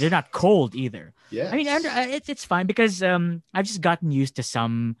Yes. not cold either. I mean, and Yes. it's fine because I've just gotten used to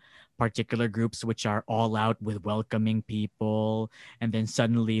some particular groups which are all out with welcoming people, and then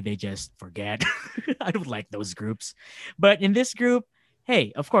suddenly they just forget. I don't like those groups, but in this group, hey,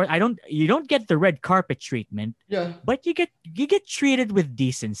 of course, I don't. You don't get the red carpet treatment, Yeah. but you get treated with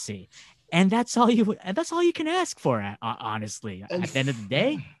decency, and that's all you can ask for. Honestly, And at the end of the yeah.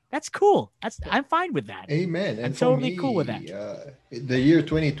 day, that's cool. I'm fine with that. Amen. I'm And for totally cool with that. me, the year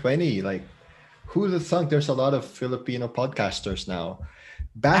 2020, like, who would have thunk there's a lot of Filipino podcasters now?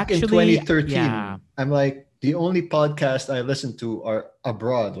 Back in Actually, yeah, 2013, I'm like, the only podcast I listen to are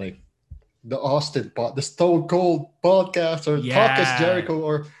abroad, like the Stone Cold podcast, or Talk is yeah. Jericho,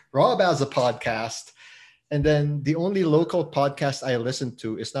 or Rob has a podcast. And then the only local podcast I listen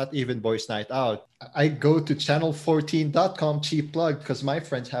to is not even Boys Night Out. I go to channel14.com, cheap plug, because my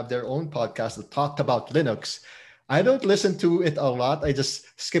friends have their own podcast that talk about Linux. I don't listen to it a lot. I just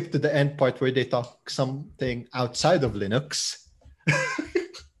skip to the end part where they talk something outside of Linux.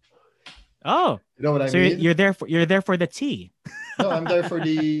 Oh, You know what I so mean? you're there for the tea. No, I'm there for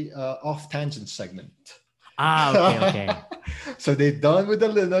the off tangent segment. Ah, okay, okay. So they're done with the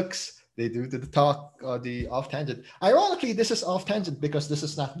Linux. They do the talk, the off tangent. Ironically, this is off tangent because this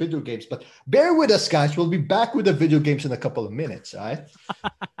is not video games. But bear with us, guys. We'll be back with the video games in a couple of minutes. All right.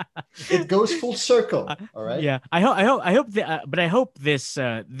 It goes full circle. All right. Yeah, but I hope this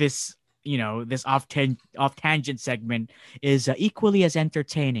this off tangent segment is equally as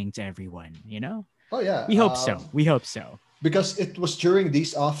entertaining to everyone. You know, Oh yeah. we hope so. We hope so. Because it was during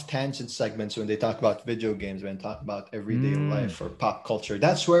these off tangent segments when they talk about video games, when they talk about everyday Mm, life or pop culture.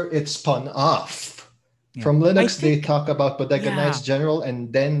 That's where it spun off. yeah, From I Linux, they think talk about Bodega yeah. Nights General, and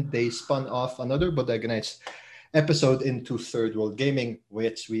then they spun off another Bodega Nights episode into Third World Gaming,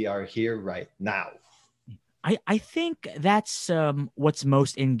 which we are here right now. I think that's what's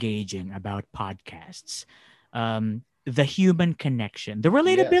most engaging about podcasts, the human connection, the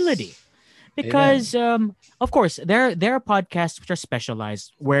relatability. Yes. Because Amen. of course there are podcasts which are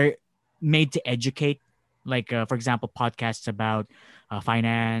specialized where made to educate, like for example podcasts about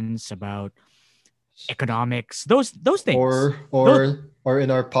finance, about economics, those things. Or Those or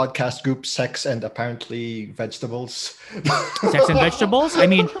in our podcast group, sex and apparently vegetables. sex and vegetables. I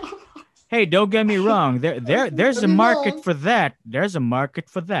mean, hey, don't get me wrong. There's Get a me market wrong. for that. There's a market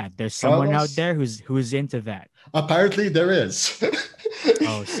for that. There's someone out Carlos, there who's into that. apparently there is.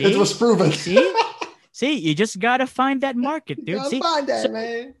 Oh, It was proven. see, see, you just gotta find that market, dude. Gotta See, find so that,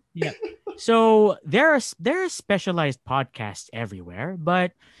 man. yeah, so there are specialized podcasts everywhere,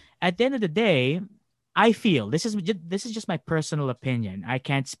 but at the end of the day, I feel this is just my personal opinion. I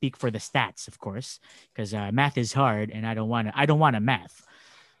can't speak for the stats, of course, because math is hard, and I don't want to math.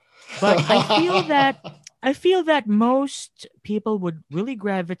 But I feel that most people would really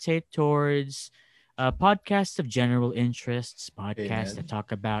gravitate towards podcasts of general interests, podcasts that Amen.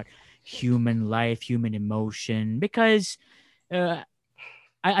 talk about human life, human emotion, because uh,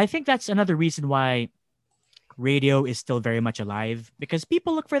 I think that's another reason why radio is still very much alive, because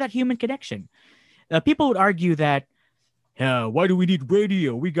people look for that human connection. People would argue that, Why do we need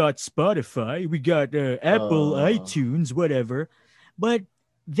radio? We got Spotify, we got Apple, iTunes, whatever. But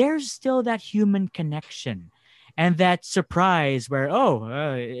there's still that human connection and that surprise where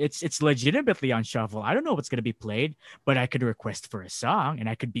it's legitimately on shuffle. I don't know what's going to be played, but I could request for a song and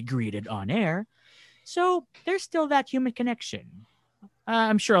I could be greeted on air. So there's still that human connection.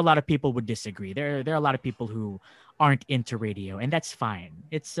 I'm sure a lot of people would disagree. There are a lot of people who aren't into radio, and that's fine.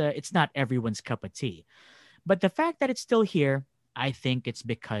 It's not everyone's cup of tea. But the fact that it's still here, I think it's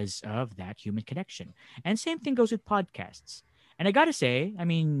because of that human connection. And same thing goes with podcasts. And I gotta say, I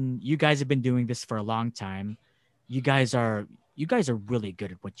mean, you guys have been doing this for a long time. You guys are really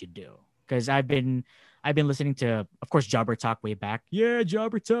good at what you do. Because I've been listening to, of course, Jobber Talk way back. Yeah,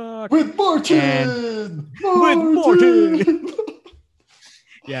 Jobber Talk with Martin. With Martin.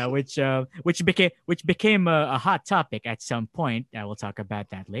 Yeah, which became a hot topic at some point. I will talk about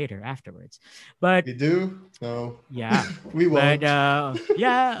that later afterwards. But We do? No. yeah, We won't. but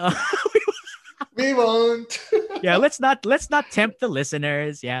yeah, We won't. yeah. Let's not tempt the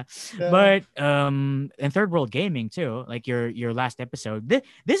listeners. Yeah, Yeah. but and Third World Gaming too. Like your last episode. This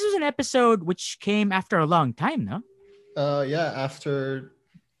was an episode which came after a long time, no? Yeah, after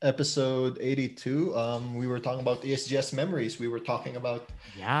episode 82, we were talking about ESGS memories. We were talking about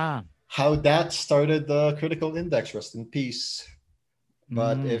Yeah. how that started the critical index. Rest in peace.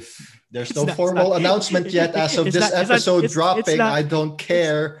 But Mm. if there's It's no not- it's formal not- announcement yet as of it's this not- it's not- episode it's dropping, not- I don't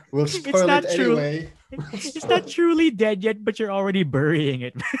care. We'll it's spoil not it true. anyway. It's not truly dead yet, but you're already burying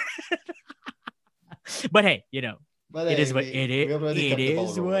it. But hey, But it hey, is what it is. we already It kept the ball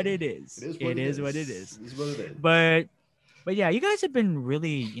is what rolling. it is. It is what it is. It is what it is. But yeah, you guys have been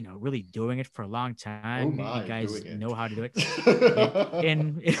really, really doing it for a long time. my, You guys doing it. know how to do it.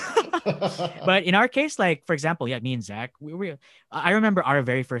 In but in our case, like for example, yeah, me and Zach, I remember our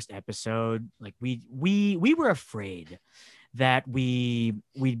very first episode. Like we were afraid that we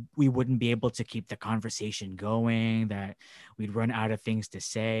wouldn't be able to keep the conversation going, that we'd run out of things to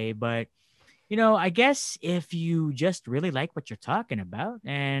say. But I guess if you just really like what you're talking about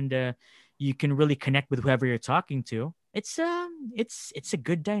and you can really connect with whoever you're talking to, it's a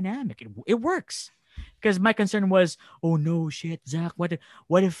good dynamic. It works. Because my concern was, oh no, shit, Zach, what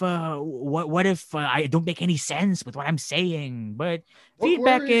if I don't make any sense with what I'm saying? But Don't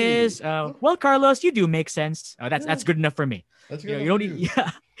feedback worry. is, well, Carlos, you do make sense. That's good enough for me. That's You good. don't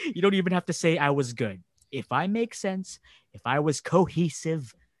you don't even have to say I was good. If I make sense, if I was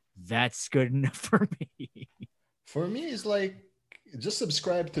cohesive, that's good enough for me. For me, it's like just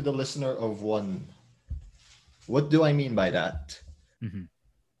subscribe to the listener of one. What do I mean by that? Mhm.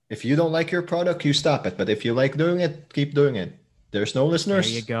 If you don't like your product, you stop it. But if you like doing it, keep doing it. There's no There listeners.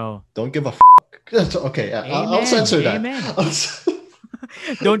 you go. Don't give a okay. I'll Amen, censor that. amen. I'll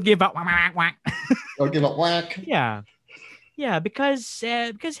Don't give up. Whack, whack, whack. Don't give a whack. Yeah, because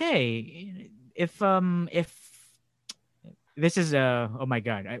hey, if this is oh my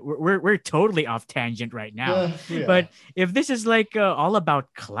god, we're totally off tangent right now. Yeah. But if this is like all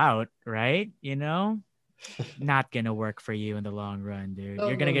about clout, right? Not gonna work for you in the long run, dude. No,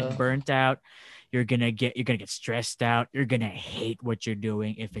 You're gonna no, get no. burnt out. You're gonna get stressed out. You're gonna hate what you're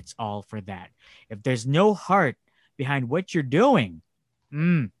doing if it's all for that. If there's no heart behind what you're doing,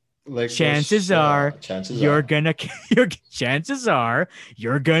 Like chances this, are chances you're are. gonna chances are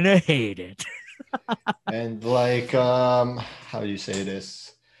you're gonna hate it. And like how do you say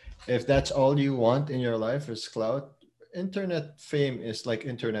this? If that's all you want in your life is clout, internet fame is like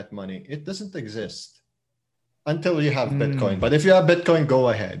internet money. It doesn't exist until you have Bitcoin. But if you have Bitcoin, go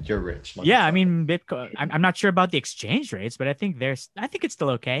ahead. You're rich. Yeah, I motherfucker. mean Bitcoin. I'm not sure about the exchange rates, but I think it's still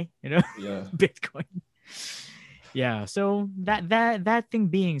okay. Yeah. Bitcoin. Yeah. So that thing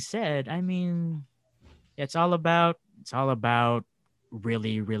being said, I mean, it's all about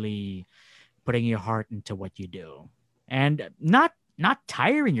really, really putting your heart into what you do, and not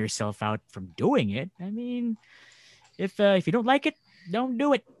tiring yourself out from doing it. I mean, if you don't like it, don't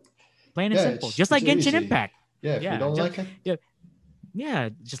do it. Plain and Yeah, simple. it's- Just like it's Genshin easy. Impact. Yeah, if Yeah, you don't just- like it, Yeah,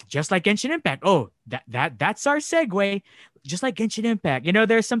 just like Genshin Impact. Oh, that's our segue. Just like Genshin Impact.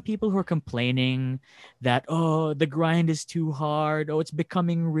 There's some people who are complaining that the grind is too hard. Oh, it's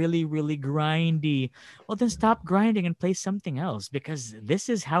becoming really, really grindy. Well, then stop grinding and play something else because this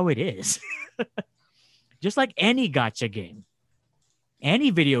is how it is. Just like any gotcha game,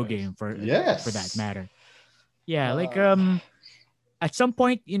 any video game for yes. that matter. Yeah, like Uh, at some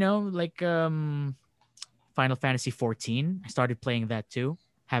point, like Final Fantasy 14. I started playing that too.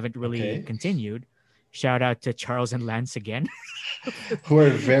 Haven't really Okay. continued. Shout out to Charles and Lance again. who are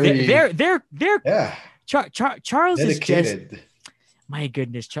very They're yeah Charles is just dedicated. my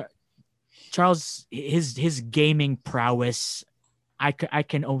goodness. Charles, his gaming prowess, I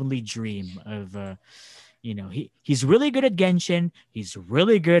can only dream of. He's really good at Genshin. He's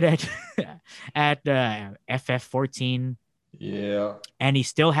really good at at FF14, Yeah. and he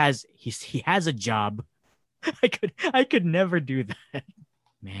has a job. I could never do that,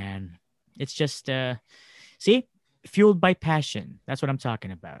 man. It's just see, fueled by passion. That's what I'm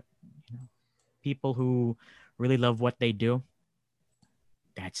talking about. People who really love what they do.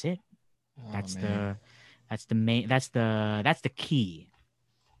 That's it. Oh That's man. the main. That's the key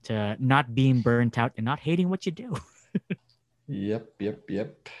to not being burnt out and not hating what you do. Yep.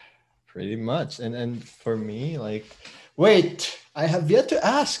 Pretty much. And for me, like, wait, I have yet to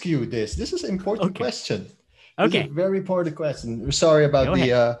ask you this. This is an important Okay. question. This is Okay. a very important question. Sorry Go about ahead.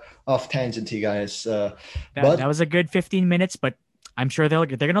 the off tangenty, guys. That But was a good 15 minutes, but I'm sure they're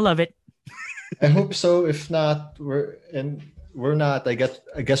gonna love it. I hope so. If not, we're not. I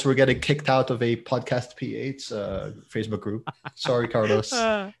guess we're getting kicked out of a podcast PH Facebook group. Sorry, Carlos.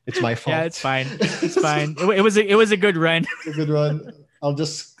 It's my fault. Yeah, it's fine. It's fine. It was a good run. It's a good one. I'll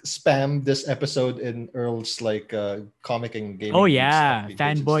just spam this episode in Earl's like comic and gaming. Oh yeah, stuff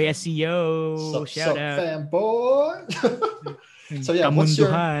fanboy pages. SEO. Shout out. Fanboy. So yeah, what's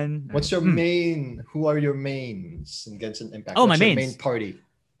Kamunduhan. your main? Who are your mains in Genshin Impact? Oh, What's my your mains. main party?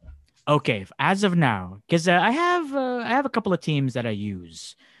 Okay, as of now, because I have a couple of teams that I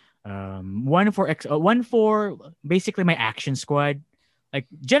use. One for basically my action squad, like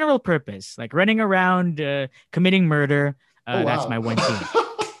general purpose, like running around, committing murder. Oh That's wow. my one team.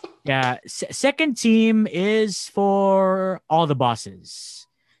 Yeah. Second team is for all the bosses,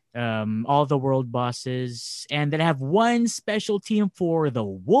 all the world bosses, and then I have one special team for the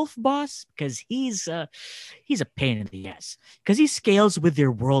wolf boss because he's a pain in the ass because he scales with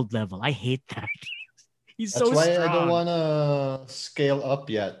your world level. I hate that. He's That's so why strong. I don't want to scale up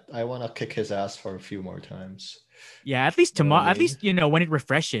yet. I want to kick his ass for a few more times. Yeah, at least You know what tomorrow. I At mean? least when it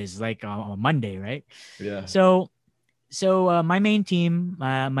refreshes, like on Monday, right? Yeah. So my main team,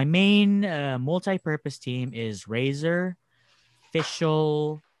 my main multi-purpose team is Razor,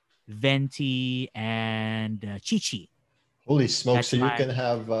 Fischl, Venti, and Chi-Chi. Holy smoke! That's So you my can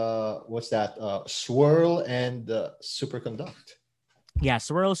have what's that? Swirl and superconduct. yeah,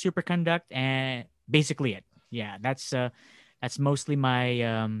 Swirl, Superconduct, and basically it. Yeah, that's mostly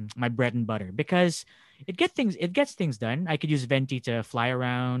my bread and butter because it gets things done. I could use Venti to fly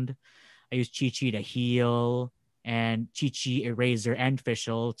around. I use Chi-Chi to heal, and Chi-Chi, Eraser, and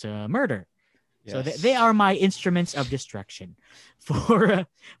Fischl to murder. So they Yes. are my instruments of destruction. For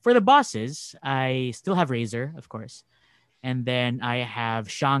the bosses, I still have Razor, of course, and then I have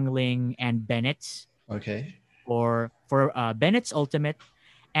Shangling and Bennett Okay. for Bennett's ultimate,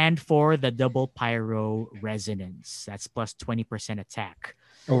 and for the double pyro resonance. That's plus 20% attack.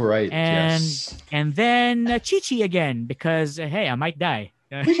 All right. And Yes. and then Chi-Chi again because hey, I might die.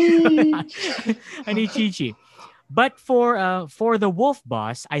 Whee! I need Chi-Chi. But for the wolf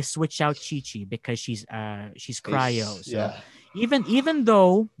boss, I switch out Chi-Chi because she's cryo. So Yeah. even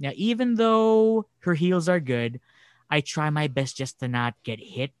though her heals are good, I try my best just to not get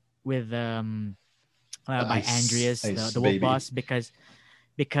hit with by Andreas, Ice, the wolf baby. boss, because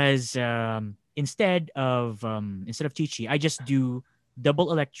instead of Chi-Chi, I just do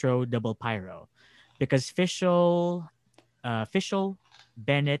double electro, double pyro, because Fischl,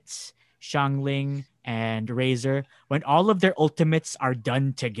 Bennett, Shangling, and Razor, when all of their ultimates are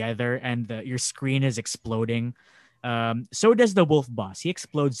done together and your screen is exploding, so does the wolf boss. He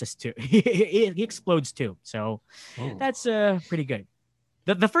explodes us too. he explodes too. So Oh. that's pretty good.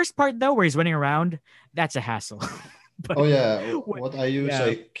 The first part though, where he's running around, that's a hassle. But Oh yeah. what- What I use, yeah.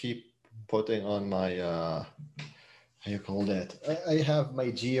 I keep putting on my how you call that? I have my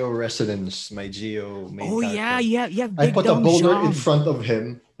Geo Resonance, my Geo main Oh character. yeah. I Big put a Dong boulder in Zhang. front of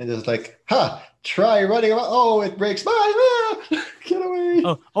him and it's like, ha, try running around. Oh, it breaks. Bye. Ah, get away.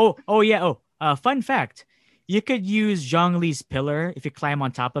 Oh yeah. Fun fact: you could use Zhongli's pillar. If you climb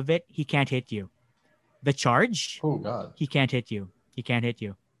on top of it, he can't hit you. The charge, Oh god. he can't hit you. He can't hit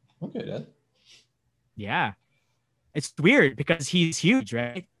you. Okay then. Yeah, it's weird because he's huge,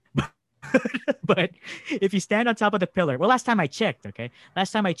 right? But if you stand on top of the pillar, well, last time I checked,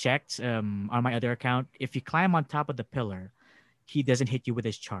 on my other account, if you climb on top of the pillar, he doesn't hit you with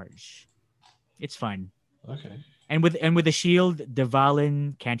his charge. It's fun. Okay. And with the shield,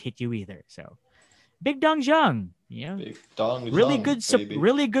 Devalin can't hit you either. So Big Dong Zhang, Big Dong really Zong, good, baby.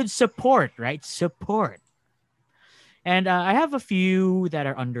 really good support, right? Support. And I have a few that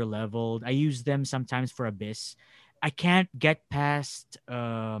are under leveled. I use them sometimes for Abyss. I can't get past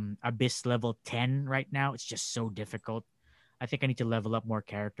Abyss level 10 right now. It's just so difficult. I think I need to level up more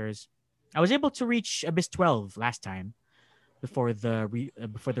characters. I was able to reach Abyss 12 last time before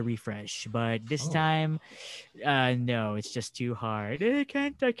before the refresh, but this Oh. time, no, it's just too hard. I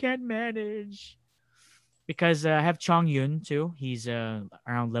can't manage because I have Chong Yun too. He's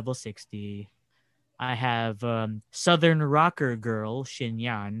around level 60. I have Southern Rocker Girl Shin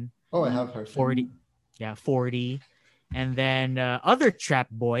Yan Oh, I have her. 40, yeah 40, and then other Trap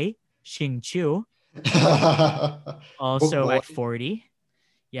Boy Xing Chu Book also boy. at 40.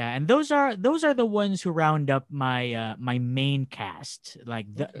 Yeah, and those are the ones who round up my my main cast, like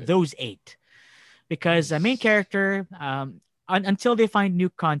Okay. those eight. Because a main Nice. character, until they find new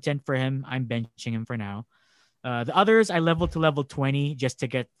content for him, I'm benching him for now. The others, I level to level 20 just to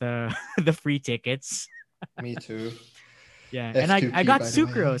get the the free tickets. Me too. Yeah, and I F2P, got by the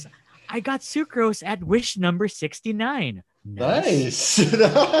way. Sucrose. I got Sucrose at wish number 69. Nice.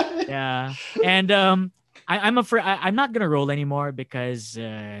 Nice. Yeah, and I'm afraid I'm not gonna roll anymore because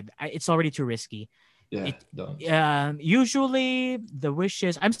it's already too risky. Yeah, It don't. usually the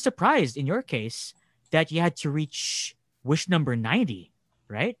wishes. I'm surprised in your case that you had to reach wish number 90,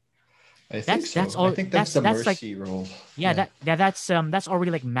 right? I think That's so. I all. think that's the That's like, mercy roll. yeah, that's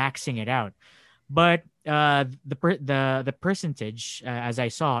already like maxing it out. But the percentage, as I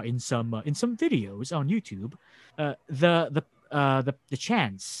saw in some videos on YouTube, the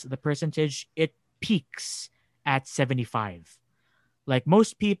chance, the percentage, it peaks at 75. Like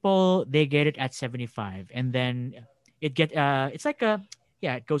most people, they get it at 75, and then it's like a,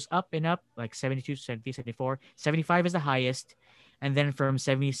 yeah, it goes up and up, like 72, 70, 74. 75 is the highest, and then from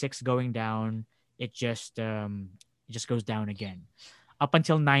 76 going down, it just goes down again up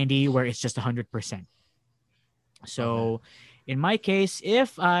until 90, where it's just 100%. Okay. So in my case,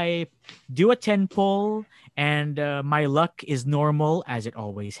 if I do a 10 pull and my luck is normal as it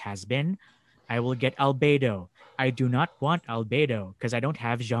always has been, I will get Albedo. I do not want Albedo because I don't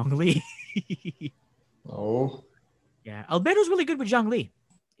have Zhongli. Oh, Yeah, Albedo's really good with Zhongli.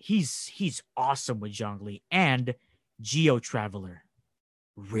 He's awesome with Zhongli and Geo Traveler.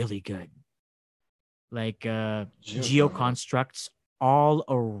 Really good. Like geo Geotraveler. constructs all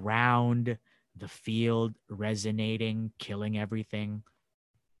around the field, resonating, killing everything.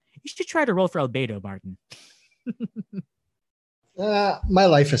 You should try to roll for Albedo, Martin. My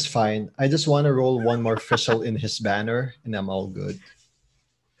life is fine. I just want to roll one more fizzle in his banner, and I'm all good.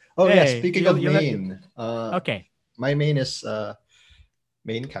 Oh yeah, Hey, speaking of you'll main, okay. my main is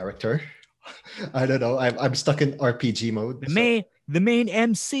main character. I don't know. I'm stuck in RPG mode. So The main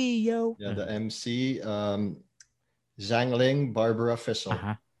MC, yo. yeah, the MC, Zhang Ling, Barbara Uh Fizzle.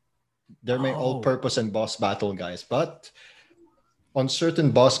 huh. They're my Oh, all-purpose and boss battle guys, but on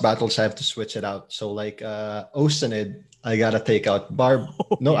certain boss battles, I have to switch it out. So like Osanid, I gotta take out Barb.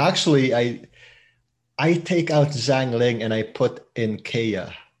 No, yeah. actually, I take out Zhang Ling and I put in Kea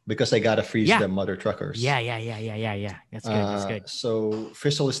because I gotta freeze Yeah. the mother truckers. Yeah. That's good. That's good. So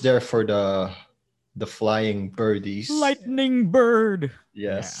Fizzle is there for the flying birdies. Lightning bird.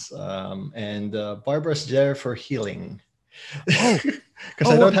 Yes. And Barbara's there for healing. Oh,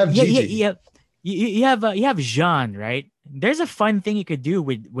 Because I don't have yeah, Gigi. yeah. You have Jean, right? There's a fun thing you could do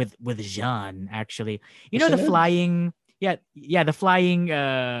with Jean, actually. You know the Oceanid? flying, yeah, the flying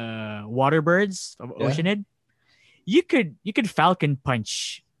water birds of Yeah. Oceanid. You could falcon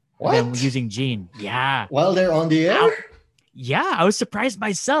punch them What? using Jean. Yeah. While they're on the air? Yeah, I was surprised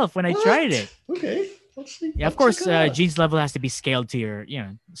myself when I What? tried it. Okay. Let's see. Yeah, of I'll course, check it out. Jean's level has to be scaled to your,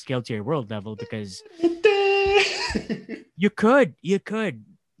 scaled to your world level because you could.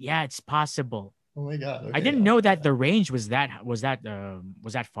 Yeah, it's possible. Oh my god. Okay. I didn't know that the range was that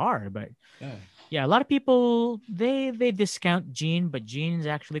far, but Yeah. yeah, a lot of people they discount Jean, but Jean's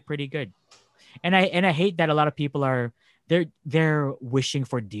actually pretty good. And I hate that a lot of people are they're wishing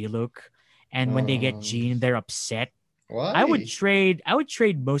for Diluc, and when they get Jean, they're upset. Why? I would trade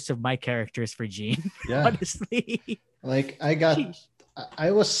most of my characters for Jean, Yeah. honestly. Like I Sheesh.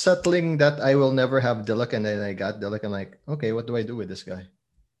 was settling that I will never have Diluc, and then I got Diluc. I'm like, okay, what do I do with this guy?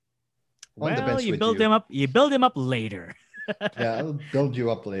 On the Well, bench you with build you. him up. You build him up later. Yeah, I'll build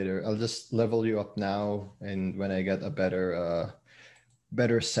you up later. I'll just level you up now, and when I get a better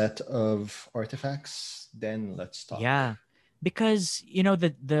set of artifacts, then let's talk. Yeah, because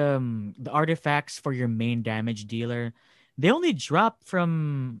the artifacts for your main damage dealer, they only drop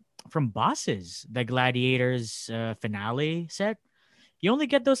from bosses. The gladiators finale set, you only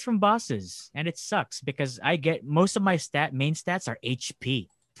get those from bosses, and it sucks because I get most of my main stats are HP.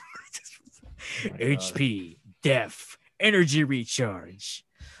 Oh my God. HP, def, energy recharge.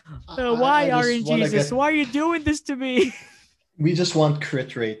 I Why just wanna RNGesus? get Why are you doing this to me? We just want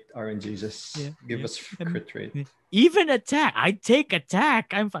crit rate, RNG. Just Yeah, give yeah. us Um, crit rate. Even attack, I take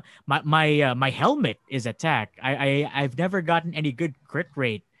attack. My helmet is attack. I've never gotten any good crit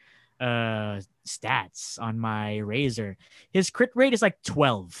rate stats on my Razor. His crit rate is like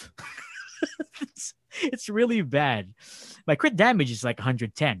 12. It's really bad. My crit damage is like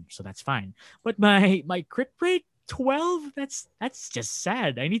 110, so that's fine. But my crit rate 12, that's just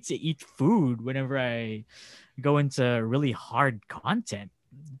sad. I need to eat food whenever I go into really hard content.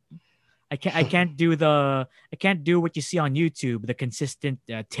 I can't do what you see on YouTube, the consistent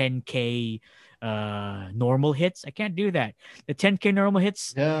 10k normal hits. I can't do that. The 10k normal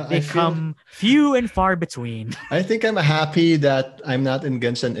hits, Yeah, they come few and far between. I think I'm happy that I'm not in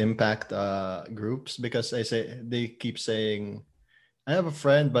Genshin Impact groups because they keep saying I have a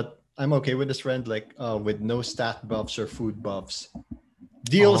friend, but I'm okay with this friend, like with no stat buffs or food buffs.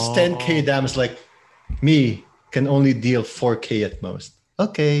 Deals 10k Oh. damage, like me can only deal 4k at most.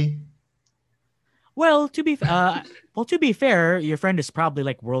 Okay. Well, to be fair, your friend is probably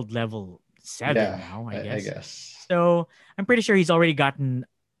like world level 7 Yeah, now, I I guess. guess. So I'm pretty sure he's already gotten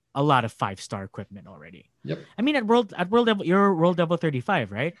a lot of 5-star equipment already. Yep. I mean, at world level, you're world level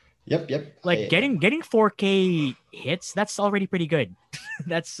 35, right? Yep. Like getting 4K hits, that's already pretty good.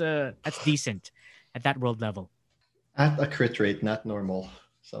 That's decent at that world level. At a crit rate, not normal.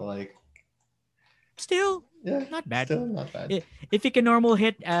 So like, Still, yeah, not bad. still not bad. If you can normal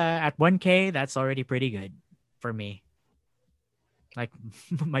hit at 1K, that's already pretty good for me. Like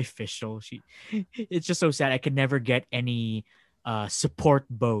my Fischl, it's just so sad. I could never get any support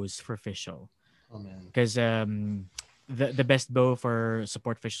bows for Fischl Oh man. because the best bow for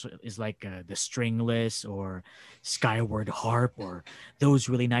support fish is like the stringless or skyward harp or those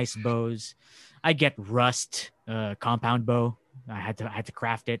really nice bows. I get rust compound bow. I had to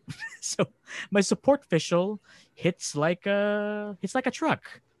craft it. So my support fischl hits like a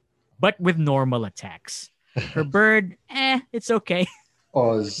truck, but with normal attacks. Her bird, it's okay.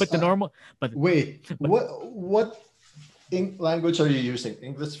 Oz. But the normal but Wait, but what language are you using?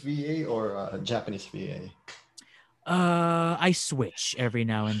 English VA or Japanese VA? I switch every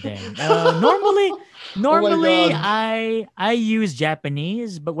now and then. Normally Oh my normally god. I use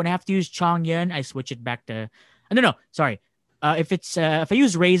Japanese, but when I have to use Chongyun, I switch it back to no, sorry. If I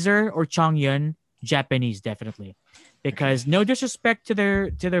use Razor or Chongyun, Japanese definitely. Okay. Because no disrespect to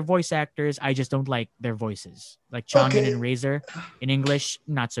their voice actors, I just don't like their voices. Like Chongyun and Okay. Razor in English,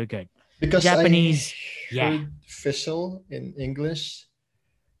 not so good. Because I Japanese, yeah. heard Fischl in English.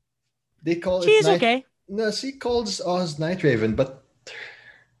 They call She it is night. okay. No, she calls Oz Night Raven, but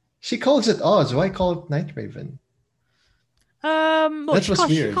she calls it Oz. Why call it Night Raven? Well, That was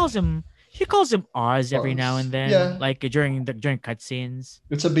weird. she calls him Oz every now Oz. and then, Yeah, like during cutscenes.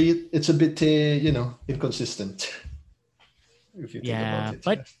 it's a bit inconsistent if you think about Yeah, it.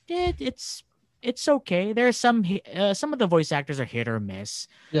 but it's okay. There are some of the voice actors are hit or miss,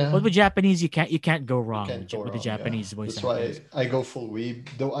 Yeah. but with Japanese you can't go You wrong can't go with the wrong, yeah. Japanese voice That's why actors. I go full weeb.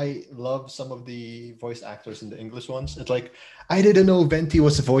 Though I love some of the voice actors in the English ones. It's like I didn't know Venti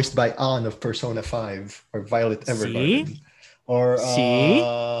was voiced by Anne of Persona 5 or Violet See, Evergarden. Or see,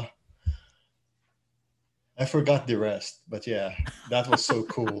 I forgot the rest, but yeah, that was so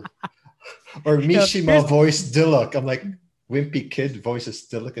cool. Or you know, Mishima here's voiced Diluc. I'm like, Wimpy Kid voices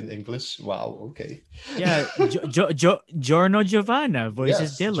Diluc in English. Wow, okay. yeah, Giorno Giovanna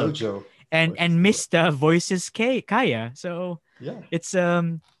voices Yes, Diluc, Jojo voices and Diluc. Mista voices Kaya. So Yeah. it's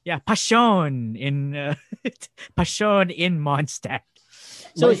yeah, Passion in Mondstadt.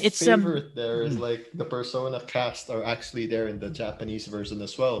 So My it's favorite there is mm, like the Persona cast are actually there in the Japanese version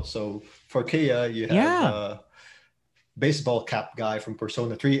as well. So for Kea, you have yeah, baseball cap guy from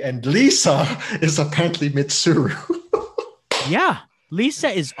Persona 3, and Lisa is apparently Mitsuru. yeah. Lisa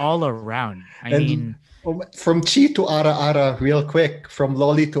is all around. I mean, And from Chi to Ara Ara, real quick, from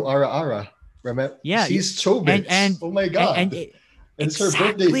Loli to Ara Ara. Remember, yeah, she's and Chobits. Oh my and god. it, And it's her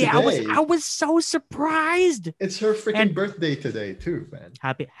birthday exactly. I today. was so surprised. It's her freaking And birthday today, too, man.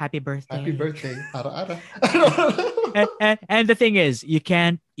 happy Happy birthday. birthday, Ara Ara. And the thing is, you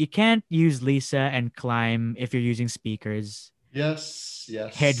can't use Lisa and climb if you're using speakers, Yes.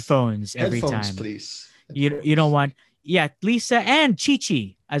 headphones every Headphones, time. please. You don't Headphones. want Lisa and Chi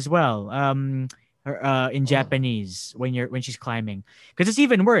Chi as well. In Oh Japanese when she's climbing, because it's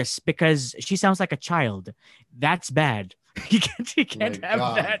even worse because she sounds like a child. That's bad. You my can't have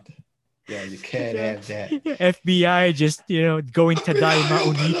god. that. Yeah, you can't have that. FBI just going Tadaima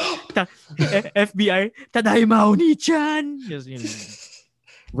Oni FBI Tadaima Oni chan, just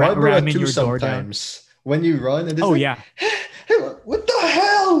Barbara ramming too your door down. sometimes. When you run and it's Oh like, yeah. hey, what the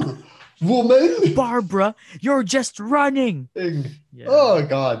hell? Woman? Barbara, you're just running. Yeah. Oh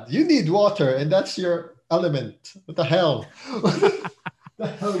God, you need water, and that's your element. What the hell? The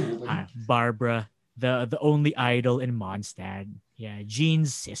hell, woman? Barbara, the only idol in Mondstadt. Yeah,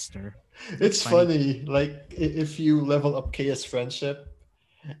 Jean's sister. It's It's funny. funny. Like if you level up Kay's friendship,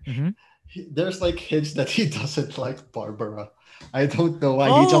 Mm-hmm. there's like hints that he doesn't like Barbara. I don't know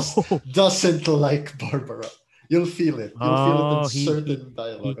why. He just Oh, doesn't like Barbara. You'll feel it. You'll feel it in oh, certain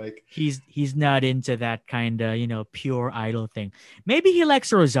dialogue. he Like he's not into that kind of pure idol thing. Maybe he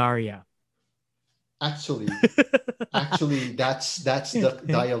likes Rosaria. actually, actually, that's the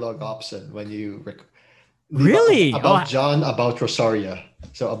dialogue option when you leave out Really? about John, about Rosaria,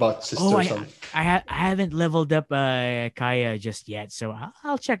 so about Oh, sisters. I haven't leveled up Kaya just yet, so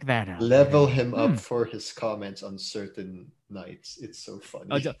I'll check that out. Level Okay. him up for his comments on certain nights. It's so I'll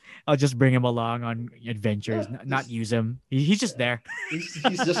funny. just I'll just bring him along on Yeah, adventures, not just use him. He's just there.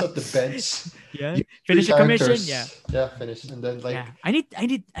 he's just at the bench. Yeah. You three Finish a commission. Yeah. characters. Yeah, finish, and then Yeah. like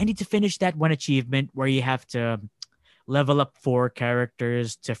I need to finish that one achievement where you have to level up 4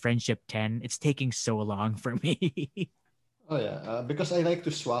 characters to friendship 10. It's taking so long for me. oh yeah, because I like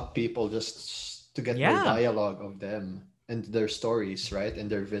to swap people just to get more Yeah. dialogue of them and their stories, right, and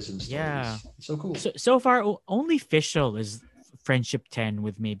their vision Yeah. stories. It's so cool. So far only Fischl is friendship 10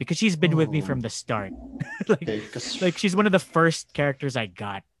 with me because she's been with me from Oh, the start. like okay, because like she's one of the first characters I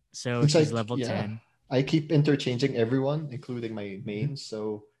got. So it's she's like level yeah, 10. I keep interchanging everyone, including my Mhm. mains.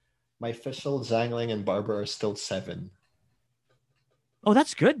 So my official Zangling and Barbara are still 7. Oh,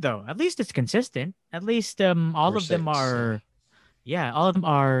 that's good though. At least it's consistent. At least all Or of them 6. Yeah. are yeah, all of them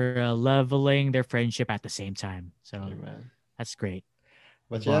are leveling their friendship at the same time. Yeah, So man. that's great.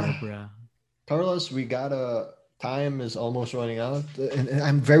 But yeah, Barbara. Carlos, we gotta. Time is almost running out, and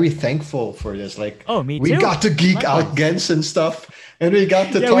I'm very thankful for this. Like, Oh, me we too. got to geek out Likewise. Gens and stuff, and we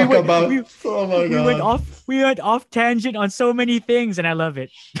got to Yeah, talk about. Oh my god! we went off tangent on so many things and I love it.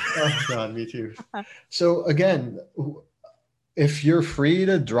 Oh god, me too. So again, if you're free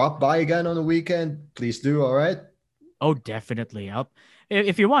to drop by again on the weekend, please do. All right. Oh, definitely.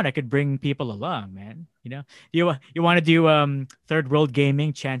 If you want, I could bring people along, man. You want to do third world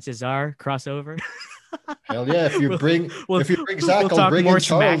gaming? Chances are crossover. Hell yeah! If you we'll, bring we'll if you bring we'll Zach, I'll talk bring in more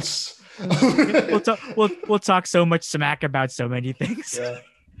smack. Charles. We'll talk so much smack about so many things. Yeah.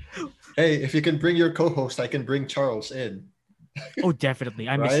 Hey, if you can bring your co-host, I can bring Charles in. Oh, definitely.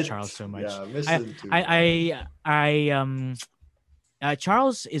 I miss Right? Charles so much. Yeah, I miss I him too.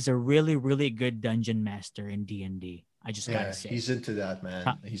 Charles is a really really good dungeon master in D&D. I just Yeah, gotta say, he's into that, man.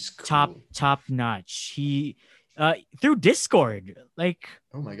 top He's cool. top notch. He through Discord, like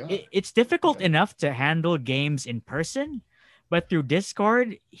Oh my god. it's difficult Okay. enough to handle games in person, but through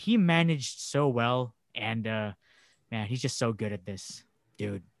Discord, he managed so well. And man, he's just so good at this,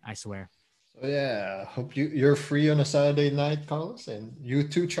 dude. I swear. So yeah, hope you're free on a Saturday night, Carlos, and you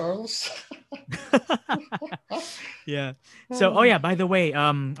too, Charles. Yeah. So, oh yeah. By the way,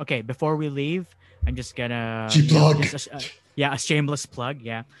 okay. Before we leave, I'm just gonna, G-plug. yeah, a shameless plug.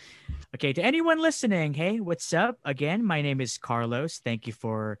 Yeah. Okay, to anyone listening, hey, what's up? Again, my name is Carlos. Thank you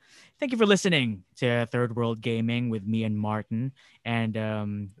for listening to Third World Gaming with me and Martin.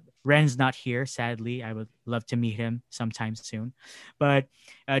 And Ren's not here, sadly. I would love to meet him sometime soon. But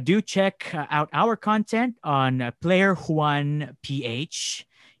do check out our content on Player Juan PH.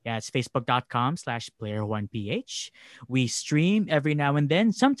 Yeah, it's facebook.com/player1ph. We stream every now and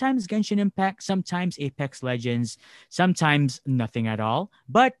then, sometimes Genshin Impact, sometimes Apex Legends, sometimes nothing at all.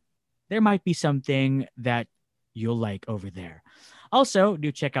 But there might be something that you'll like over there. Also,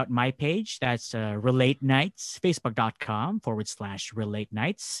 do check out my page. That's Relate Nights, facebook.com/Relate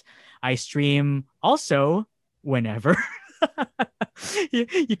Nights. I stream also whenever.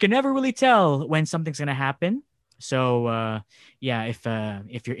 You can never really tell when something's going to happen. So, yeah, if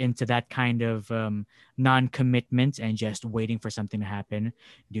you're into that kind of non-commitment and just waiting for something to happen,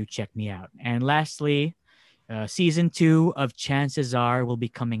 do check me out. And lastly, season 2 of Chances Are will be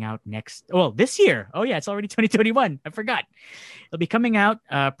coming out this year. Oh yeah, it's already 2021. I forgot. It'll be coming out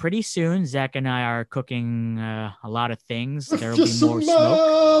pretty soon. Zach and I are cooking a lot of things. There will be more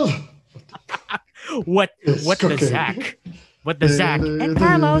smoke. What the Zach and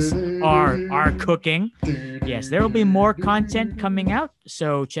Carlos are cooking. Yes, there will be more content coming out.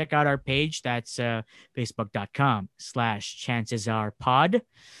 So check out our page. That's facebook.com/chancesarepod.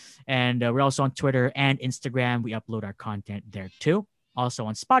 And we're also on Twitter and Instagram. We upload our content there too. Also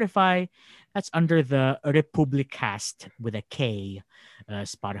on Spotify. That's under the Republicast with a K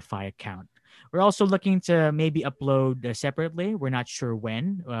Spotify account. We're also looking to maybe upload separately. We're not sure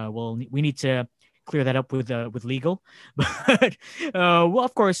when. We need to clear that up with legal. But well,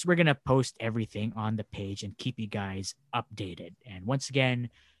 of course, we're gonna post everything on the page and keep you guys updated. And once again,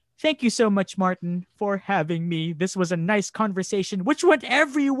 thank you so much, Martin, for having me. This was a nice conversation, which went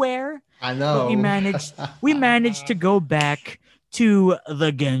everywhere. I But we know. managed to go back to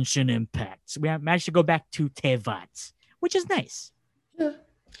the Genshin Impact. We managed to go back to Tevat, which is nice. Yeah.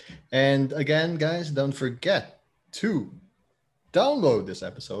 And again, guys, don't forget to download this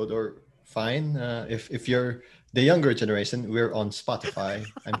episode, or fine, if you're the younger generation, we're on Spotify.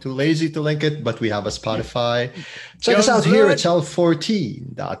 I'm too lazy to link it, but we have a Spotify. Check us out here at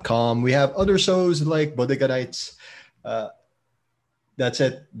channel14.com. We have other shows like Bodega Nights. That's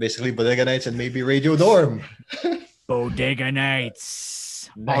it. Basically, Bodega Nights and maybe Radio Dorm. Bodega Nights.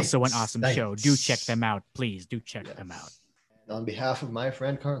 Also an awesome show. Do check them out. Please do check them out. And on behalf of my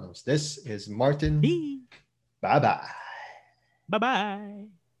friend Carlos, this is Martin. Bye. Bye-bye. Bye-bye.